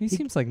 Yeah. He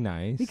seems like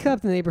nice. He cut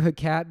up the neighborhood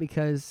cat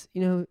because,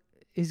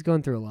 he's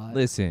going through a lot.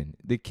 Listen,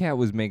 the cat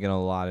was making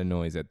a lot of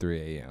noise at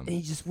 3 a.m. And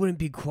he just wouldn't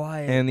be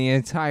quiet. And the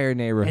entire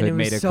neighborhood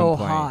made a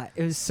complaint.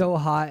 It was so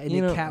hot, and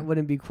the cat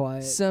wouldn't be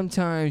quiet.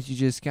 Sometimes you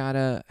just got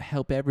to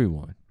help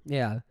everyone.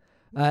 Yeah.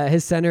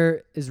 His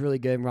center is really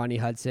good, Rodney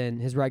Hudson.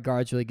 His right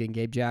guard's really good,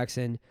 Gabe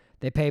Jackson.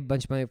 They pay a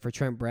bunch of money for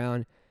Trent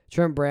Brown.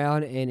 Trent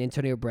Brown and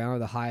Antonio Brown are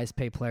the highest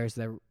paid players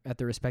at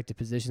their respective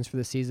positions for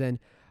the season.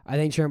 I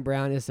think Trent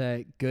Brown is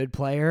a good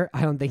player.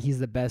 I don't think he's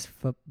the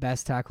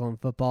best tackle in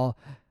football.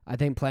 I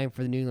think playing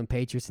for the New England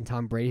Patriots and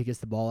Tom Brady, who gets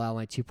the ball out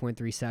in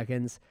 2.3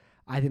 seconds,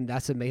 I think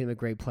that's what made him a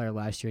great player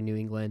last year in New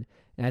England.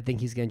 And I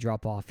think he's going to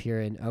drop off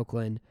here in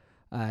Oakland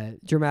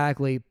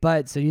dramatically.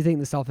 But so you think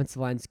this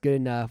offensive line is good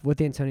enough with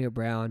Antonio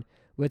Brown,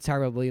 with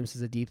Tyrell Williams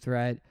as a deep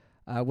threat,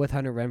 with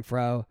Hunter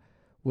Renfrow,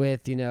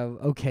 with,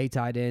 okay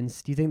tight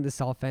ends. Do you think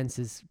this offense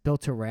is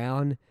built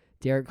around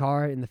Derek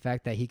Carr and the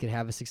fact that he could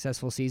have a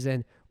successful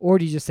season? Or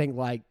do you just think,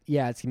 it's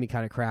going to be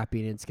kind of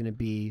crappy and it's going to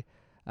be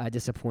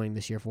disappointing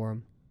this year for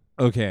him?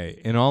 Okay,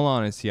 in all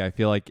honesty, I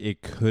feel like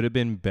it could have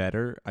been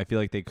better. I feel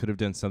like they could have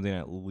done something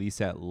at least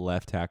at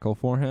left tackle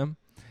for him.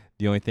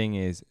 The only thing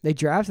is, they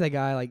drafted that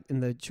guy in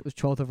the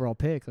 12th overall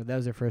pick. That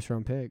was their first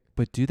round pick.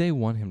 But do they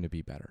want him to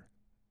be better?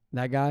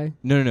 That guy?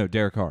 No,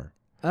 Derek Carr.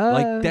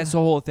 That's the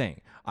whole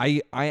thing.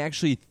 I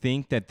actually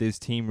think that this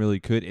team really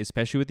could,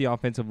 especially with the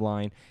offensive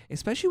line,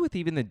 especially with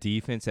even the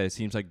defense, that it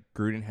seems like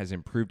Gruden has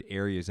improved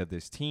areas of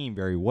this team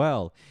very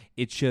well.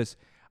 It's just,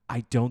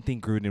 I don't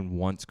think Gruden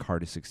wants Carr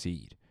to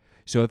succeed.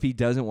 So if he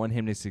doesn't want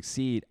him to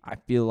succeed, I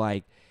feel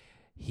like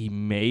he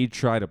may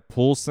try to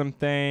pull some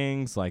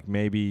things, like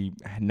maybe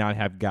not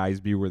have guys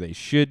be where they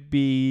should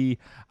be.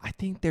 I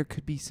think there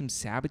could be some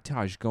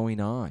sabotage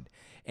going on.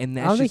 And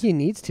that's I don't think he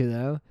needs to,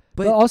 though.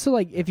 But But also,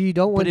 if you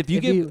don't want, But if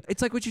you give,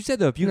 it's like what you said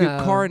though. If you give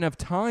No. Carr enough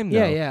time,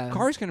 though, Yeah.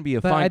 Carr's going to be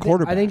a but fine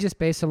quarterback. I think just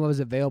based on what was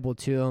available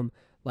to him,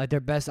 their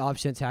best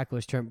option at tackle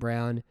is Trent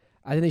Brown.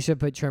 I think they should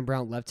put Trent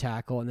Brown left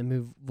tackle and then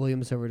move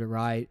Williams over to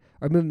right,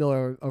 or move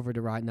Miller over to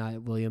right,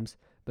 not Williams,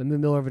 but move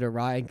Miller over to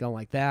right and go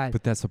like that.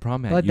 But that's the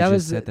problem. Matt. But You that just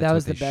was said that that's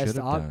was what the they best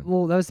should have done.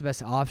 Well, that was the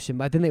best option.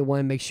 But I think they want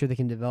to make sure they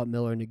can develop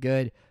Miller into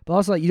good. But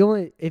also, you don't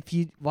want, if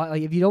you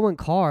don't want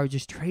Carr,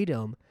 just trade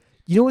him.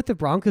 You know what the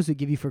Broncos would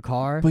give you for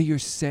Carr? But you're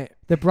saying,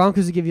 The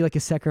Broncos would give you a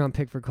second round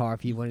pick for Carr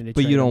if you wanted to.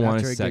 but trade you don't him want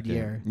after a good second.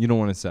 year. You don't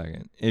want a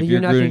second. If But you're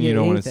not gonna Gruden, get you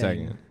don't want a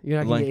anything. second. You're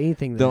not going to get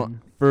anything Don't-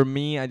 then. For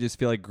me, I just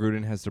feel like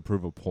Gruden has to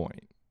prove a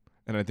point,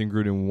 and I think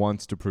Gruden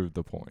wants to prove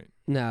the point.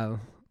 No,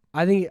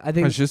 I think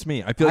That's just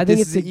me. I feel I like think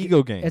this it's is an a-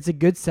 ego game. it's a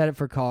good setup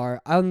for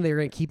Carr. I don't think they're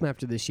going to keep him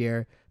after this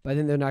year, but I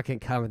think they're not going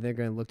to cut him. They're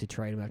going to look to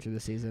trade him after the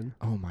season.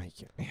 Oh my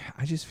God.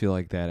 I just feel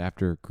like that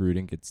after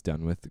Gruden gets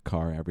done with the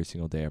Carr every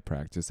single day of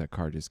practice, that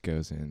Carr just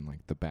goes in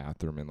the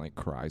bathroom and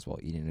cries while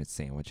eating a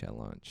sandwich at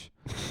lunch.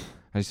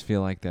 I just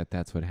feel like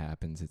that's what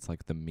happens. It's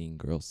like the Mean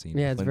Girl scene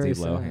Yeah, with it's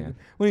Lindsay very Lohan. sad.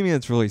 What do you mean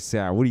it's really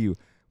sad? What are you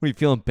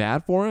feeling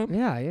bad for him?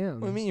 Yeah, I am.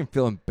 What do you mean you're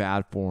feeling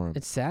bad for him?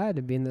 It's sad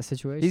to be in this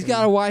situation. He's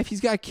got a wife, he's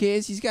got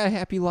kids, he's got a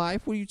happy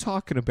life. What are you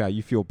talking about?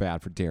 You feel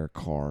bad for Derek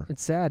Carr.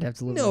 It's sad to have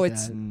to live No, like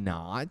it's that.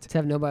 not. To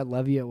have nobody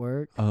love you at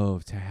work. Oh,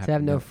 to have, To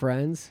have no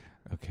friends.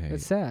 Okay.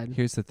 It's sad.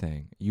 Here's the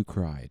thing. You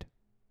cried.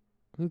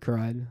 Who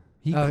cried?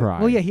 He Oh, cried.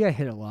 Well, yeah, he got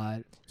hit a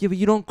lot. Yeah, but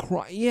you don't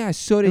cry. Yeah,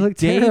 so It did looked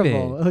David.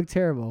 terrible. It looked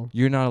terrible.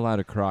 You're not allowed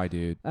to cry,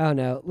 dude. I don't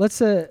know. Let's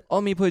Let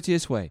me put it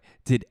this way.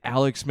 Did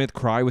Alex Smith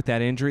cry with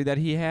that injury that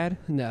he had?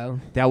 no.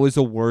 That was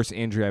the worst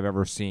injury I've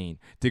ever seen.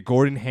 Did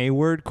Gordon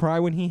Hayward cry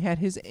when he had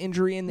his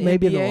injury in the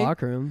Maybe NBA? in the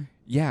locker room.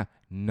 Yeah,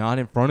 not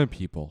in front of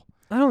people.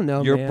 I don't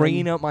know. You're man.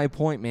 bringing up my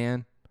point,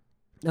 man.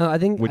 No, I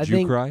think. Would I you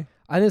think, cry?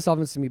 I think this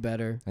offense can be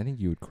better. I think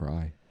you would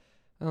cry.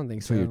 I don't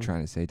think That's so. what you're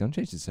trying to say. Don't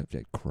change the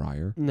subject,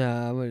 crier.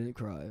 No, I wouldn't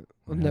cry.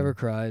 I've No. never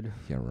cried.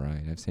 Yeah,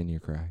 right. I've seen you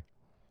cry.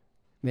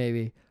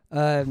 Maybe.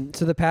 So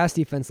the pass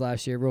defense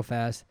last year, real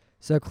fast.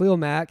 So Khalil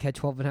Mack had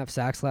 12.5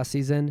 sacks last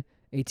season,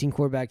 18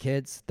 quarterback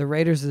hits. The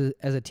Raiders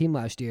as a team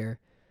last year,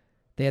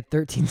 they had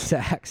 13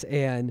 sacks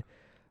and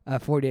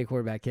 48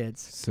 quarterback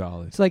hits.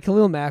 Solid. So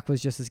Khalil Mack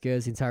was just as good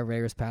as the entire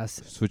Raiders pass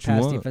That's what you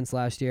want. defense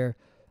last year.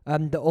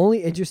 The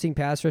only interesting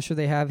pass rusher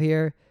they have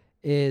here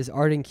is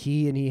Arden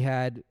Key, and he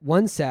had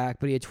 1 sack,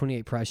 but he had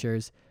 28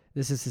 pressures.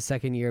 This is his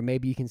second year.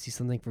 Maybe you can see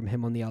something from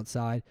him on the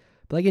outside.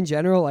 But in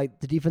general,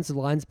 the defensive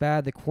line's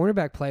bad. The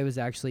cornerback play was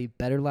actually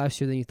better last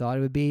year than you thought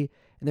it would be,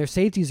 and their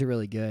safeties are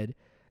really good.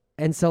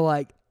 And so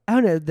I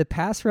don't know, the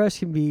pass rush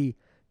can be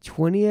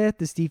 20th.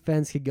 This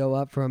defense could go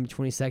up from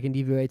 22nd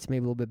DVOA to maybe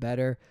a little bit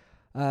better.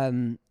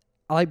 I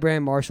like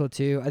Brandon Marshall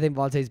too. I think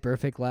Vontaze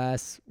Burfict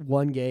lasts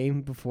 1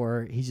 game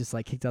before he's just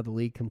kicked out of the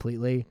league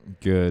completely.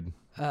 Good.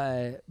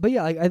 But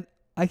yeah,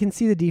 I can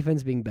see the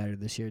defense being better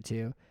this year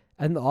too.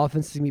 I think the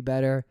offense is gonna be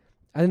better.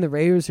 I think the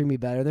Raiders are gonna be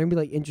better. They're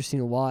gonna be interesting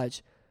to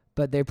watch,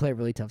 but they play a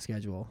really tough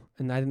schedule.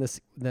 And I think this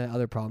the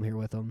other problem here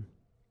with them.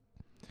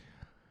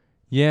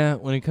 Yeah,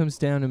 when it comes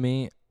down to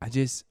me,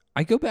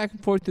 I go back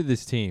and forth to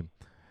this team.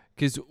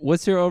 Because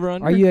what's their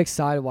over-under? Are you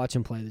excited to watch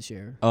him play this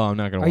year? Oh, I'm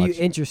not going Are to watch.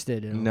 you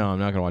interested in him? No, I'm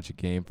not going to watch a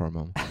game from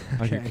them.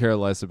 I could Okay. care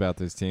less about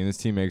this team. This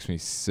team makes me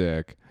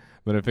sick.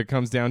 But if it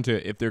comes down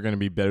to if they're going to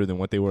be better than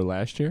what they were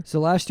last year, So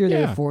last year they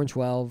Yeah. were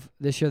 4-12.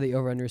 This year the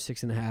over/under is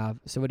 6.5.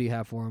 So what do you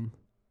have for them?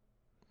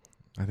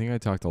 I think I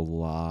talked a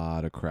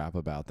lot of crap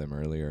about them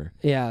earlier.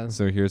 Yeah.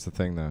 So here's the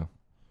thing, though.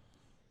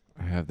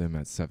 I have them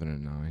at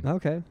 7-9.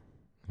 Okay.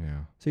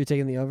 Yeah, So you're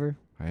taking the over?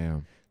 I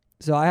am.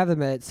 So I have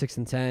them at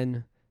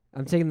 6-10.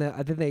 I'm taking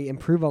I think they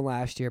improve on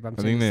last year, but I'm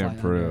I taking think they a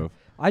slight under. improve.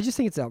 I just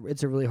think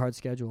it's a really hard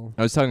schedule.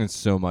 I was talking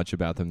so much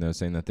about them, though,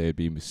 saying that they'd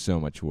be so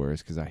much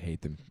worse because I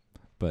hate them.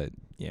 But,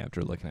 yeah,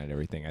 after looking at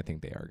everything, I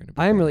think they are going to be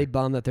I am better. really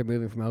bummed that they're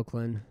moving from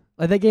Oakland.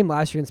 That game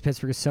last year against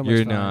Pittsburgh is so much You're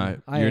fun. not.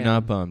 I You're am.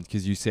 not bummed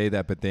because you say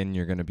that, but then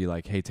you're gonna be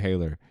like, "Hey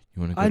Taylor,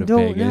 you want to go I to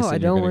don't Vegas?" know. I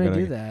and you're don't gonna want to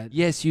go do that.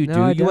 Yes, you No,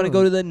 do. I You want to go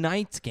don't. to the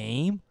Knights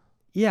game?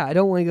 Yeah, I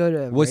don't want to go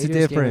to a What's the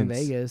Raiders game in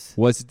difference? Vegas.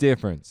 What's the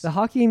difference? The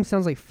hockey game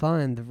sounds like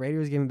fun. The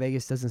Raiders game in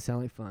Vegas doesn't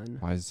sound like fun.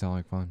 Why does it sound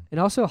like fun? And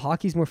also,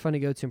 hockey's more fun to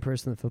go to in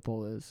person than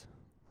football is.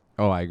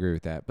 Oh, I agree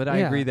with that. But I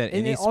Yeah, agree that and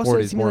any it also sport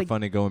seems is more like-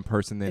 fun to go in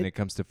person than it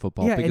comes to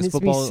football. Yeah, because and it's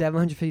football,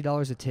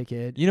 $750 a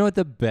ticket you know what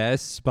the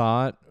best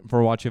spot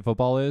for watching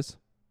football is?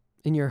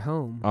 in your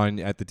home.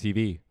 At the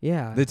TV.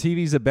 Yeah. The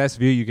TV's the best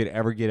view you could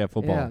ever get at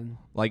football. Yeah.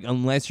 Like,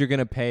 unless you're going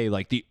to pay,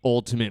 like, the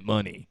ultimate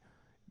money.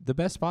 The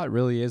best spot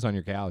really is on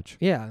your couch.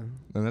 Yeah.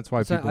 And that's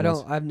why So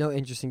people... I have no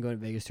interest in going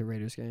to Vegas to a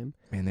Raiders game.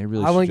 Man, they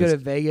really I want should to go to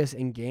just... Vegas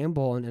and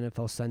gamble on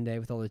NFL Sunday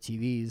with all the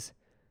TVs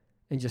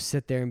and just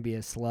sit there and be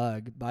a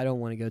slug. But I don't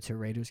want to go to a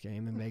Raiders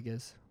game in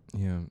Vegas.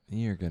 Yeah,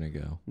 you're going to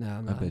go. No,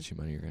 I'm I not. bet you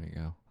money you're going to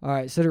go. All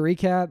right, so to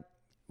recap,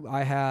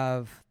 I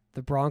have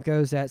the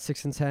Broncos at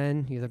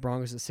 6-10. You have the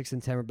Broncos at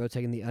 6-10. We're both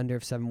taking the under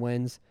of 7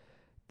 wins.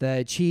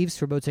 The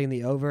Chiefs, we're both taking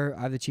the over.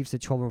 I have the Chiefs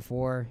at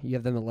 12-4. You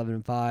have them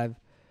 11-5.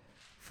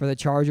 For the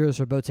Chargers,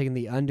 we're both taking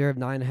the under of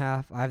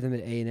 9.5. I have them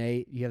at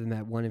 8-8. You have them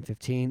at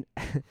 1-15.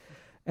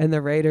 And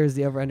the Raiders,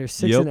 the over/under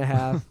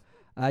 6.5.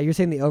 You're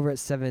taking the over at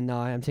 7-9.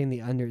 I'm taking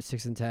the under at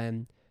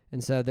 6-10.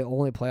 And so the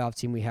only playoff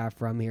team we have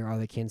from here are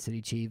the Kansas City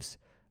Chiefs,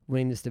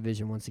 winning this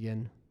division once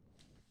again.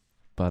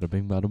 Bada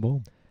bing, bada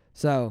boom.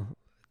 So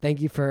thank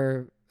you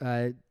for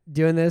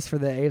doing this for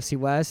the AFC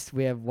West.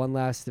 We have one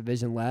last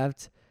division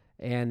left,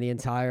 and the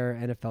entire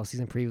NFL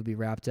season preview will be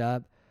wrapped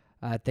up.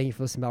 Thank you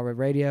for listening to About Red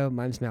Radio.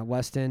 My name's Matt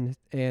Weston,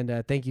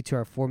 and thank you to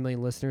our 4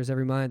 million listeners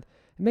every month.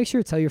 And make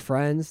sure to tell your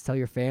friends, tell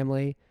your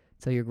family,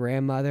 tell your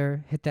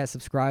grandmother, hit that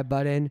subscribe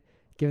button,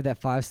 give it that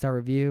 5-star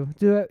review.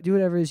 Do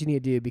whatever it is you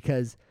need to do,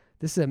 because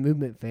this is a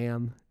movement,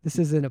 fam. This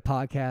isn't a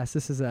podcast.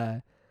 This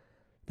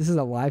is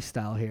a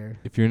lifestyle here.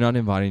 If you're not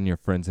inviting your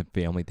friends and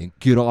family, then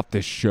get off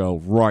this show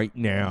right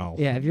now.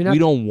 Yeah, if you're not, we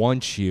don't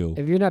want you.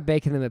 if you're not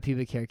baking them a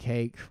pubic hair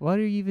cake, what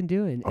are you even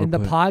doing? Or And the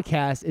put-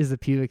 podcast is the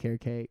pubic hair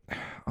cake.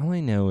 All I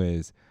know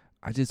is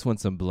I just want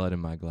some blood in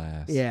my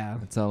glass. Yeah.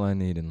 That's all I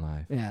need in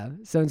life. Yeah.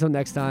 So until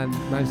next time,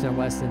 my name's Matt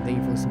Weston. Thank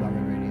you for listening to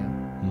About Red Radio.